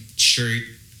akong shirt,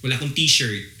 wala akong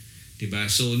t-shirt. Diba?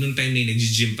 So, nung time na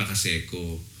nag-gym pa kasi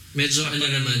ako. Medyo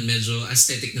medyo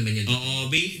aesthetic naman yun. Oo,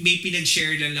 may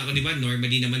pinag-share lang ako, di ba?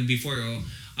 Normally naman before,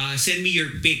 send me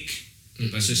your pic.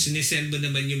 Diba? So, sinesend mo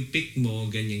naman yung pic mo,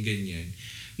 ganyan-ganyan.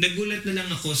 nagulat na lang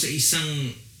ako sa isang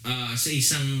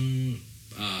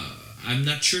I'm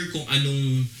not sure kung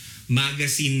anong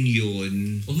magazine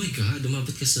yun. Oh my God,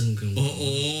 umabot ka sa hanggang...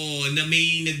 Oo, na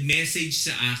may nag-message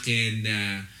sa akin na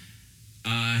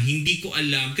hindi ko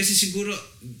alam. Kasi siguro,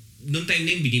 noong time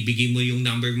na yun, binibigay mo yung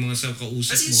number mga sa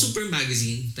kausap As in, mo. super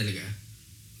magazine talaga?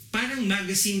 Parang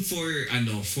magazine for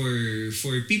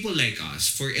people like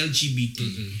us, for LGBT.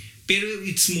 Pero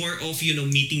it's more of,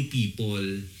 meeting people.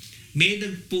 May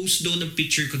nag-post doon ng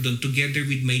picture ko doon together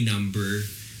with my number.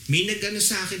 May nag-ano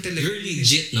sa akin talaga. Your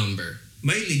legit number?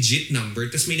 My legit number.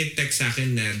 Tapos may nag-text sa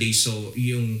akin na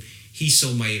he saw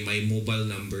my mobile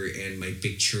number and my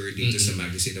picture dito sa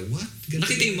magazine. What?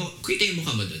 Nakita mo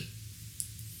ka mo doon?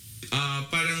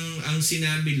 Parang ang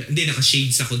sinabi lang, hindi,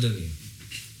 naka-shades ako doon eh.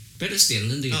 Pero still,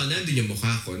 nandun yun. Nandun yung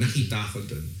mukha ko. Nakita ako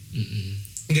doon.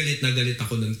 Galit na galit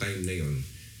ako noong time na yun.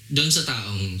 Doon sa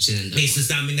taong sinanda May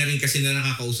dami na rin kasi na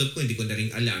nakakausap ko, hindi ko na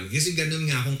rin alam. Kasi ganun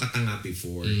nga akong katanga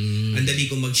before. Ang dali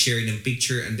kong mag-share ng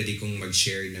picture, ang dali kong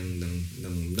mag-share ng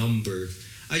number.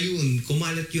 Ayun,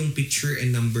 kumalat yung picture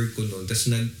and number ko noon.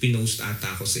 Tapos nag-pinost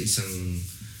ata ako sa isang,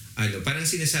 parang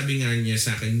sinasabi nga niya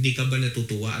sa akin, hindi ka ba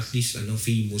natutuwa? At least,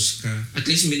 famous ka. At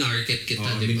least minarket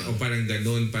kita, di ba? O parang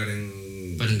ganun,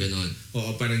 Parang ganon.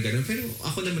 Oo, parang ganun. Pero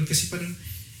ako naman kasi parang,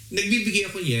 nagbibigay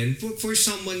ako yan for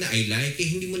someone na I like,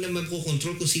 hindi mo naman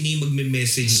makokontrol kung sino yung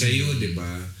magme-message sa'yo, di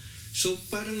ba? So,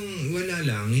 parang wala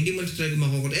lang. Hindi mo talaga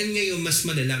makokontrol. And ngayon, mas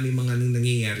malala may mga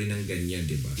nangyayari ng ganyan,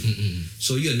 di ba?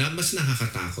 So, yun, mas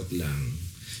nakakatakot lang.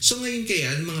 So, ngayon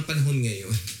kaya, mga panahon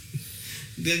ngayon,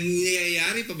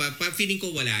 nangyayari pa ba? Feeling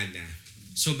ko wala na.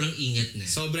 Sobrang ingat na.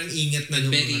 Sobrang ingat na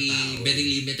ng mga tao.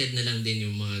 Very limited na lang din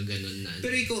yung mga ganun na.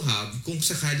 Pero ikaw, Hab, kung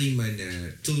sakali man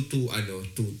na to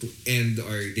end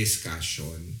our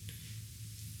discussion,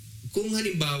 kung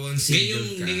halimbawa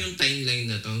single ka. Ngayong timeline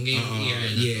na to, ngayong year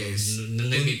na yes. to,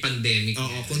 nang may pandemic.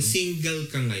 Kung single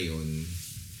ka ngayon,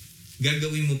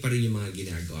 gagawin mo pa rin yung mga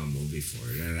ginagawa mo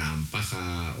before. Rampa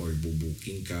ka or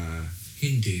bubuking ka.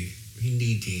 Hindi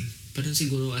din. Parang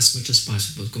siguro as much as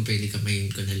possible, kung pwede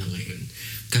kamayin ko na lang ngayon,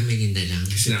 kamayin na lang.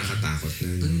 Kasi nakakatakot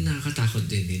na.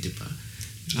 Nakakatakot din di ba?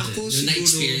 Ako siguro,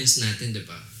 na-experience natin, di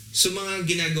ba? So mga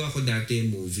ginagawa ko dati,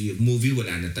 movie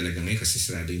wala na talaga ngayon kasi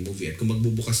sarado yung movie. At kung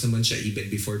magbubukas naman siya even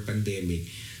before pandemic,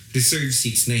 reserved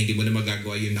seats na, hindi mo na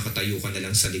magagawa yung nakatayo ka na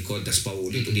lang sa likod tapos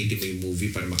paulit-ulitin mo yung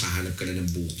movie para makahanap ka na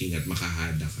ng booking at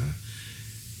makahada ka.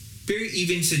 Pero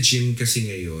even sa gym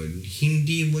kasi ngayon,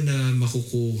 hindi mo na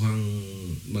makukuhang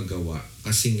magawa.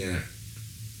 Kasi nga,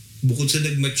 bukod sa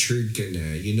nag-matured ka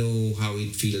na, you know how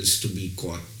it feels to be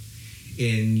caught.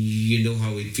 And you know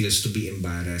how it feels to be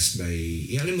embarrassed by,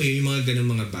 alam mo yun, yung mga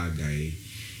ganang mga bagay.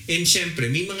 And syempre,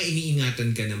 may mga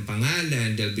iniingatan ka ng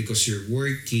pangalan dahil because you're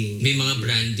working. May mga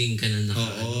branding ka na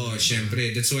Oo,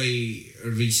 syempre. That's why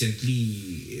recently,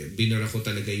 binura ko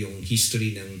talaga yung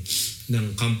history ng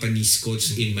company's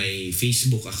codes in my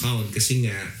Facebook account. Kasi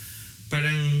nga,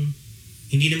 parang,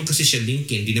 hindi naman kasi siya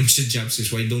LinkedIn, hindi naman siya job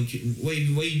search. Why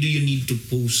do you need to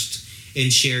post and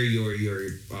share your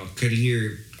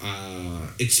career,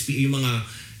 yung mga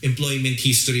employment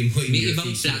history mo in may your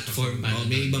ibang Facebook platform account.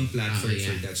 May ibang platform yeah.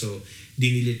 for that. So,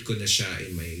 dinilit ko na siya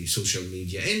in my social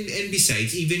media. And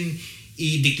besides, even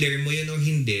i-declare mo yun o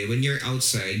hindi, when you're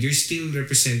outside, you're still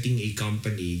representing a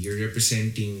company, you're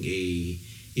representing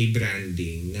a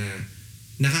branding na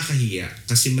nakakahiya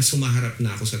kasi mas humaharap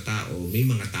na ako sa tao, may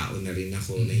mga tao na rin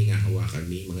ako na hinahawakan,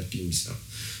 may mga teams up.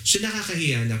 So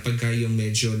nakakahiya na pagka yung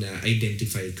medyo na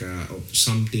identify ka of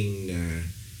something na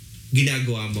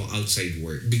ginagawa mo outside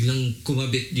work. Biglang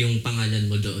kumabit yung pangalan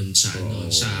mo doon sa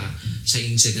sa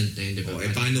incident na yun, di ba?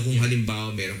 Paano kung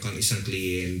halimbawa meron kang isang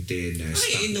kliyente na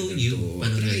I know you.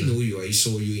 I know you. I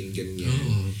saw you in ganyan.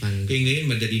 Kaya ngayon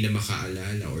madali na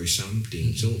makaalala or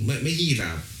something. So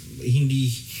mahirap.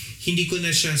 Hindi ko na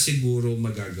siya siguro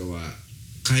magagawa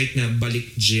kahit na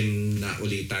balik gym na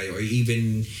ulit tayo or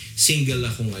even single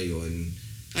ako ngayon.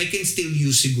 I can still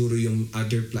use siguro yung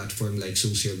other platform like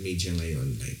social media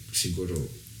ngayon. Like siguro.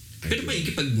 Pero may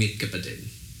ikipag-meet ka pa din?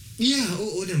 Yeah,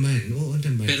 oo naman.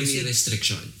 Pero may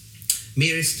restriction?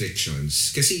 May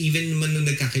restrictions. Kasi even naman nung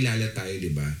nagkakilala tayo,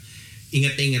 di ba?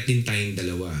 Ingat na ingat din tayong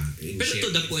dalawa. Pero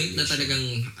to the point na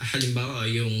talagang halimbawa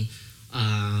yung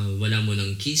wala mo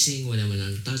ng kissing, wala mo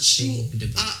ng touching,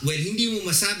 diba? Well, hindi mo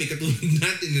masabi. Katulad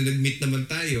natin na nag-meet naman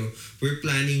tayo, we're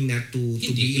planning not to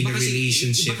be in a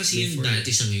relationship. Iba kasi yung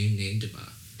dati sa ngayon diba?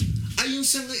 Yung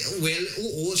sa ngayon, well,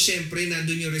 oo, syempre,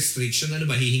 nandun yung restriction. Ano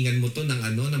ba, hihingan mo to ng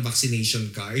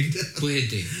vaccination card?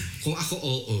 Pwede. Kung ako,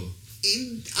 oo.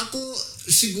 Ako,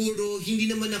 siguro, hindi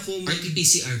naman ako...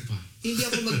 RT-PCR pa. hindi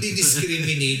ako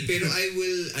magdi-discriminate, pero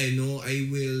I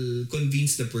will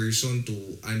convince the person to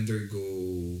undergo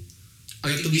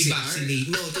to be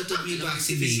vaccinated. No, to be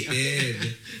vaccinated.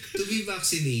 To be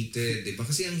vaccinated. Diba?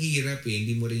 Kasi ang hirap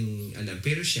hindi mo rin alam.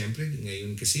 Pero syempre,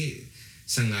 ngayon kasi,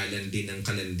 sa ngalan din ng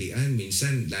kalandian,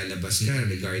 minsan lalabas ka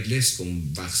regardless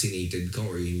kung vaccinated ka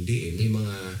or hindi. May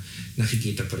mga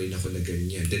nakikita pa rin ako na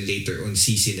ganyan. Then later on,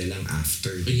 sisi na lang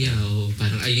after. Yeah,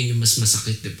 parang ayun yung mas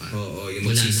masakit, diba? Oo, yung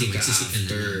magsisi ka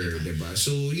after. Diba?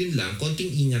 So, yun lang.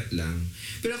 Konting ingat lang.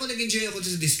 Pero ako nag-enjoy ako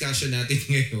sa discussion natin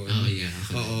ngayon. Oh, yeah.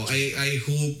 Oo, I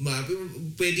hope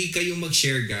pwede kayong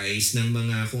mag-share guys ng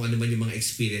mga kung ano man yung mga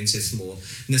experiences mo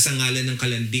na sa ngalan ng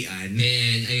kalandian.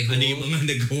 And I hope, ano yung mga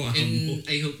nagawa mo. And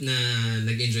I hope na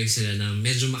nag-enjoy sila na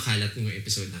medyo makalat yung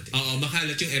episode natin. Oo,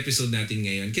 makalat yung episode natin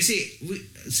ngayon. Kasi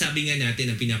sabi nga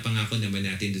natin, ang pinapangako naman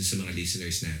natin dun sa mga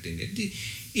listeners natin.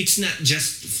 It's not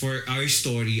just for our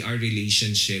story, our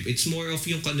relationship. It's more of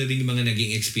yung kung ano rin yung mga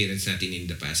naging experience natin in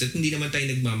the past. At hindi naman tayo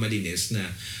nagmamalinis na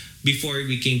before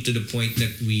we came to the point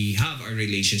that we have our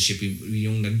relationship,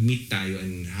 yung nag-meet tayo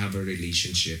and have a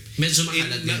relationship. Medyo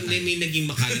makalat din tayo. May naging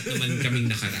makalat naman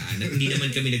kaming nakaraan at hindi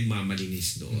naman kami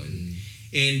nagmamalinis doon.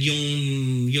 And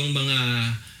yung mga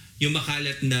yung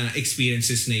makalat na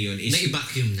experiences na yun is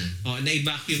na-vacuum na.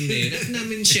 Na-vacuum na yun. At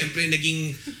namin syempre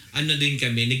naging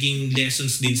naging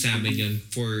lessons din sa amin yun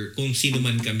for kung sino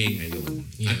man kami ngayon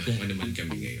at kung ano man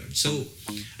kami ngayon. So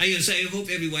ayun, so I hope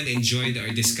everyone enjoyed our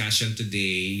discussion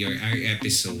today, our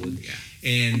episode. Yeah.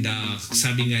 And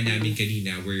sabi nga namin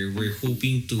kanina, we're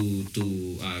hoping to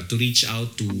reach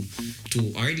out to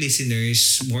our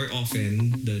listeners more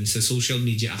often dun sa social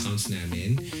media accounts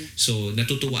namin. So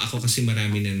natutuwa ako kasi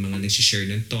marami ng mga nag-share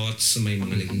ng thoughts, may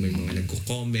mga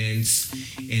nagko-comments,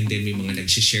 and then may mga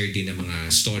nag-share din ng mga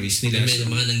stories nila. May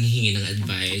mga nanghihingi ng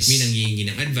advice. May nanghihingi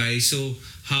ng advice. So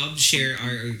share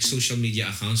our social media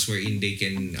accounts wherein they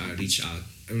can reach out.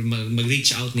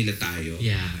 Mag-reach out nila tayo.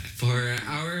 Yeah. For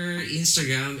our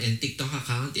Instagram and TikTok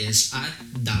account is at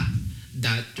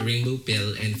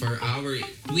 @rainbowpill, and for our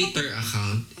Twitter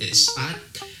account is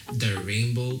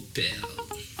 @therainbowpill.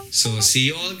 So see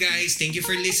you all guys. Thank you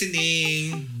for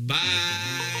listening. Bye.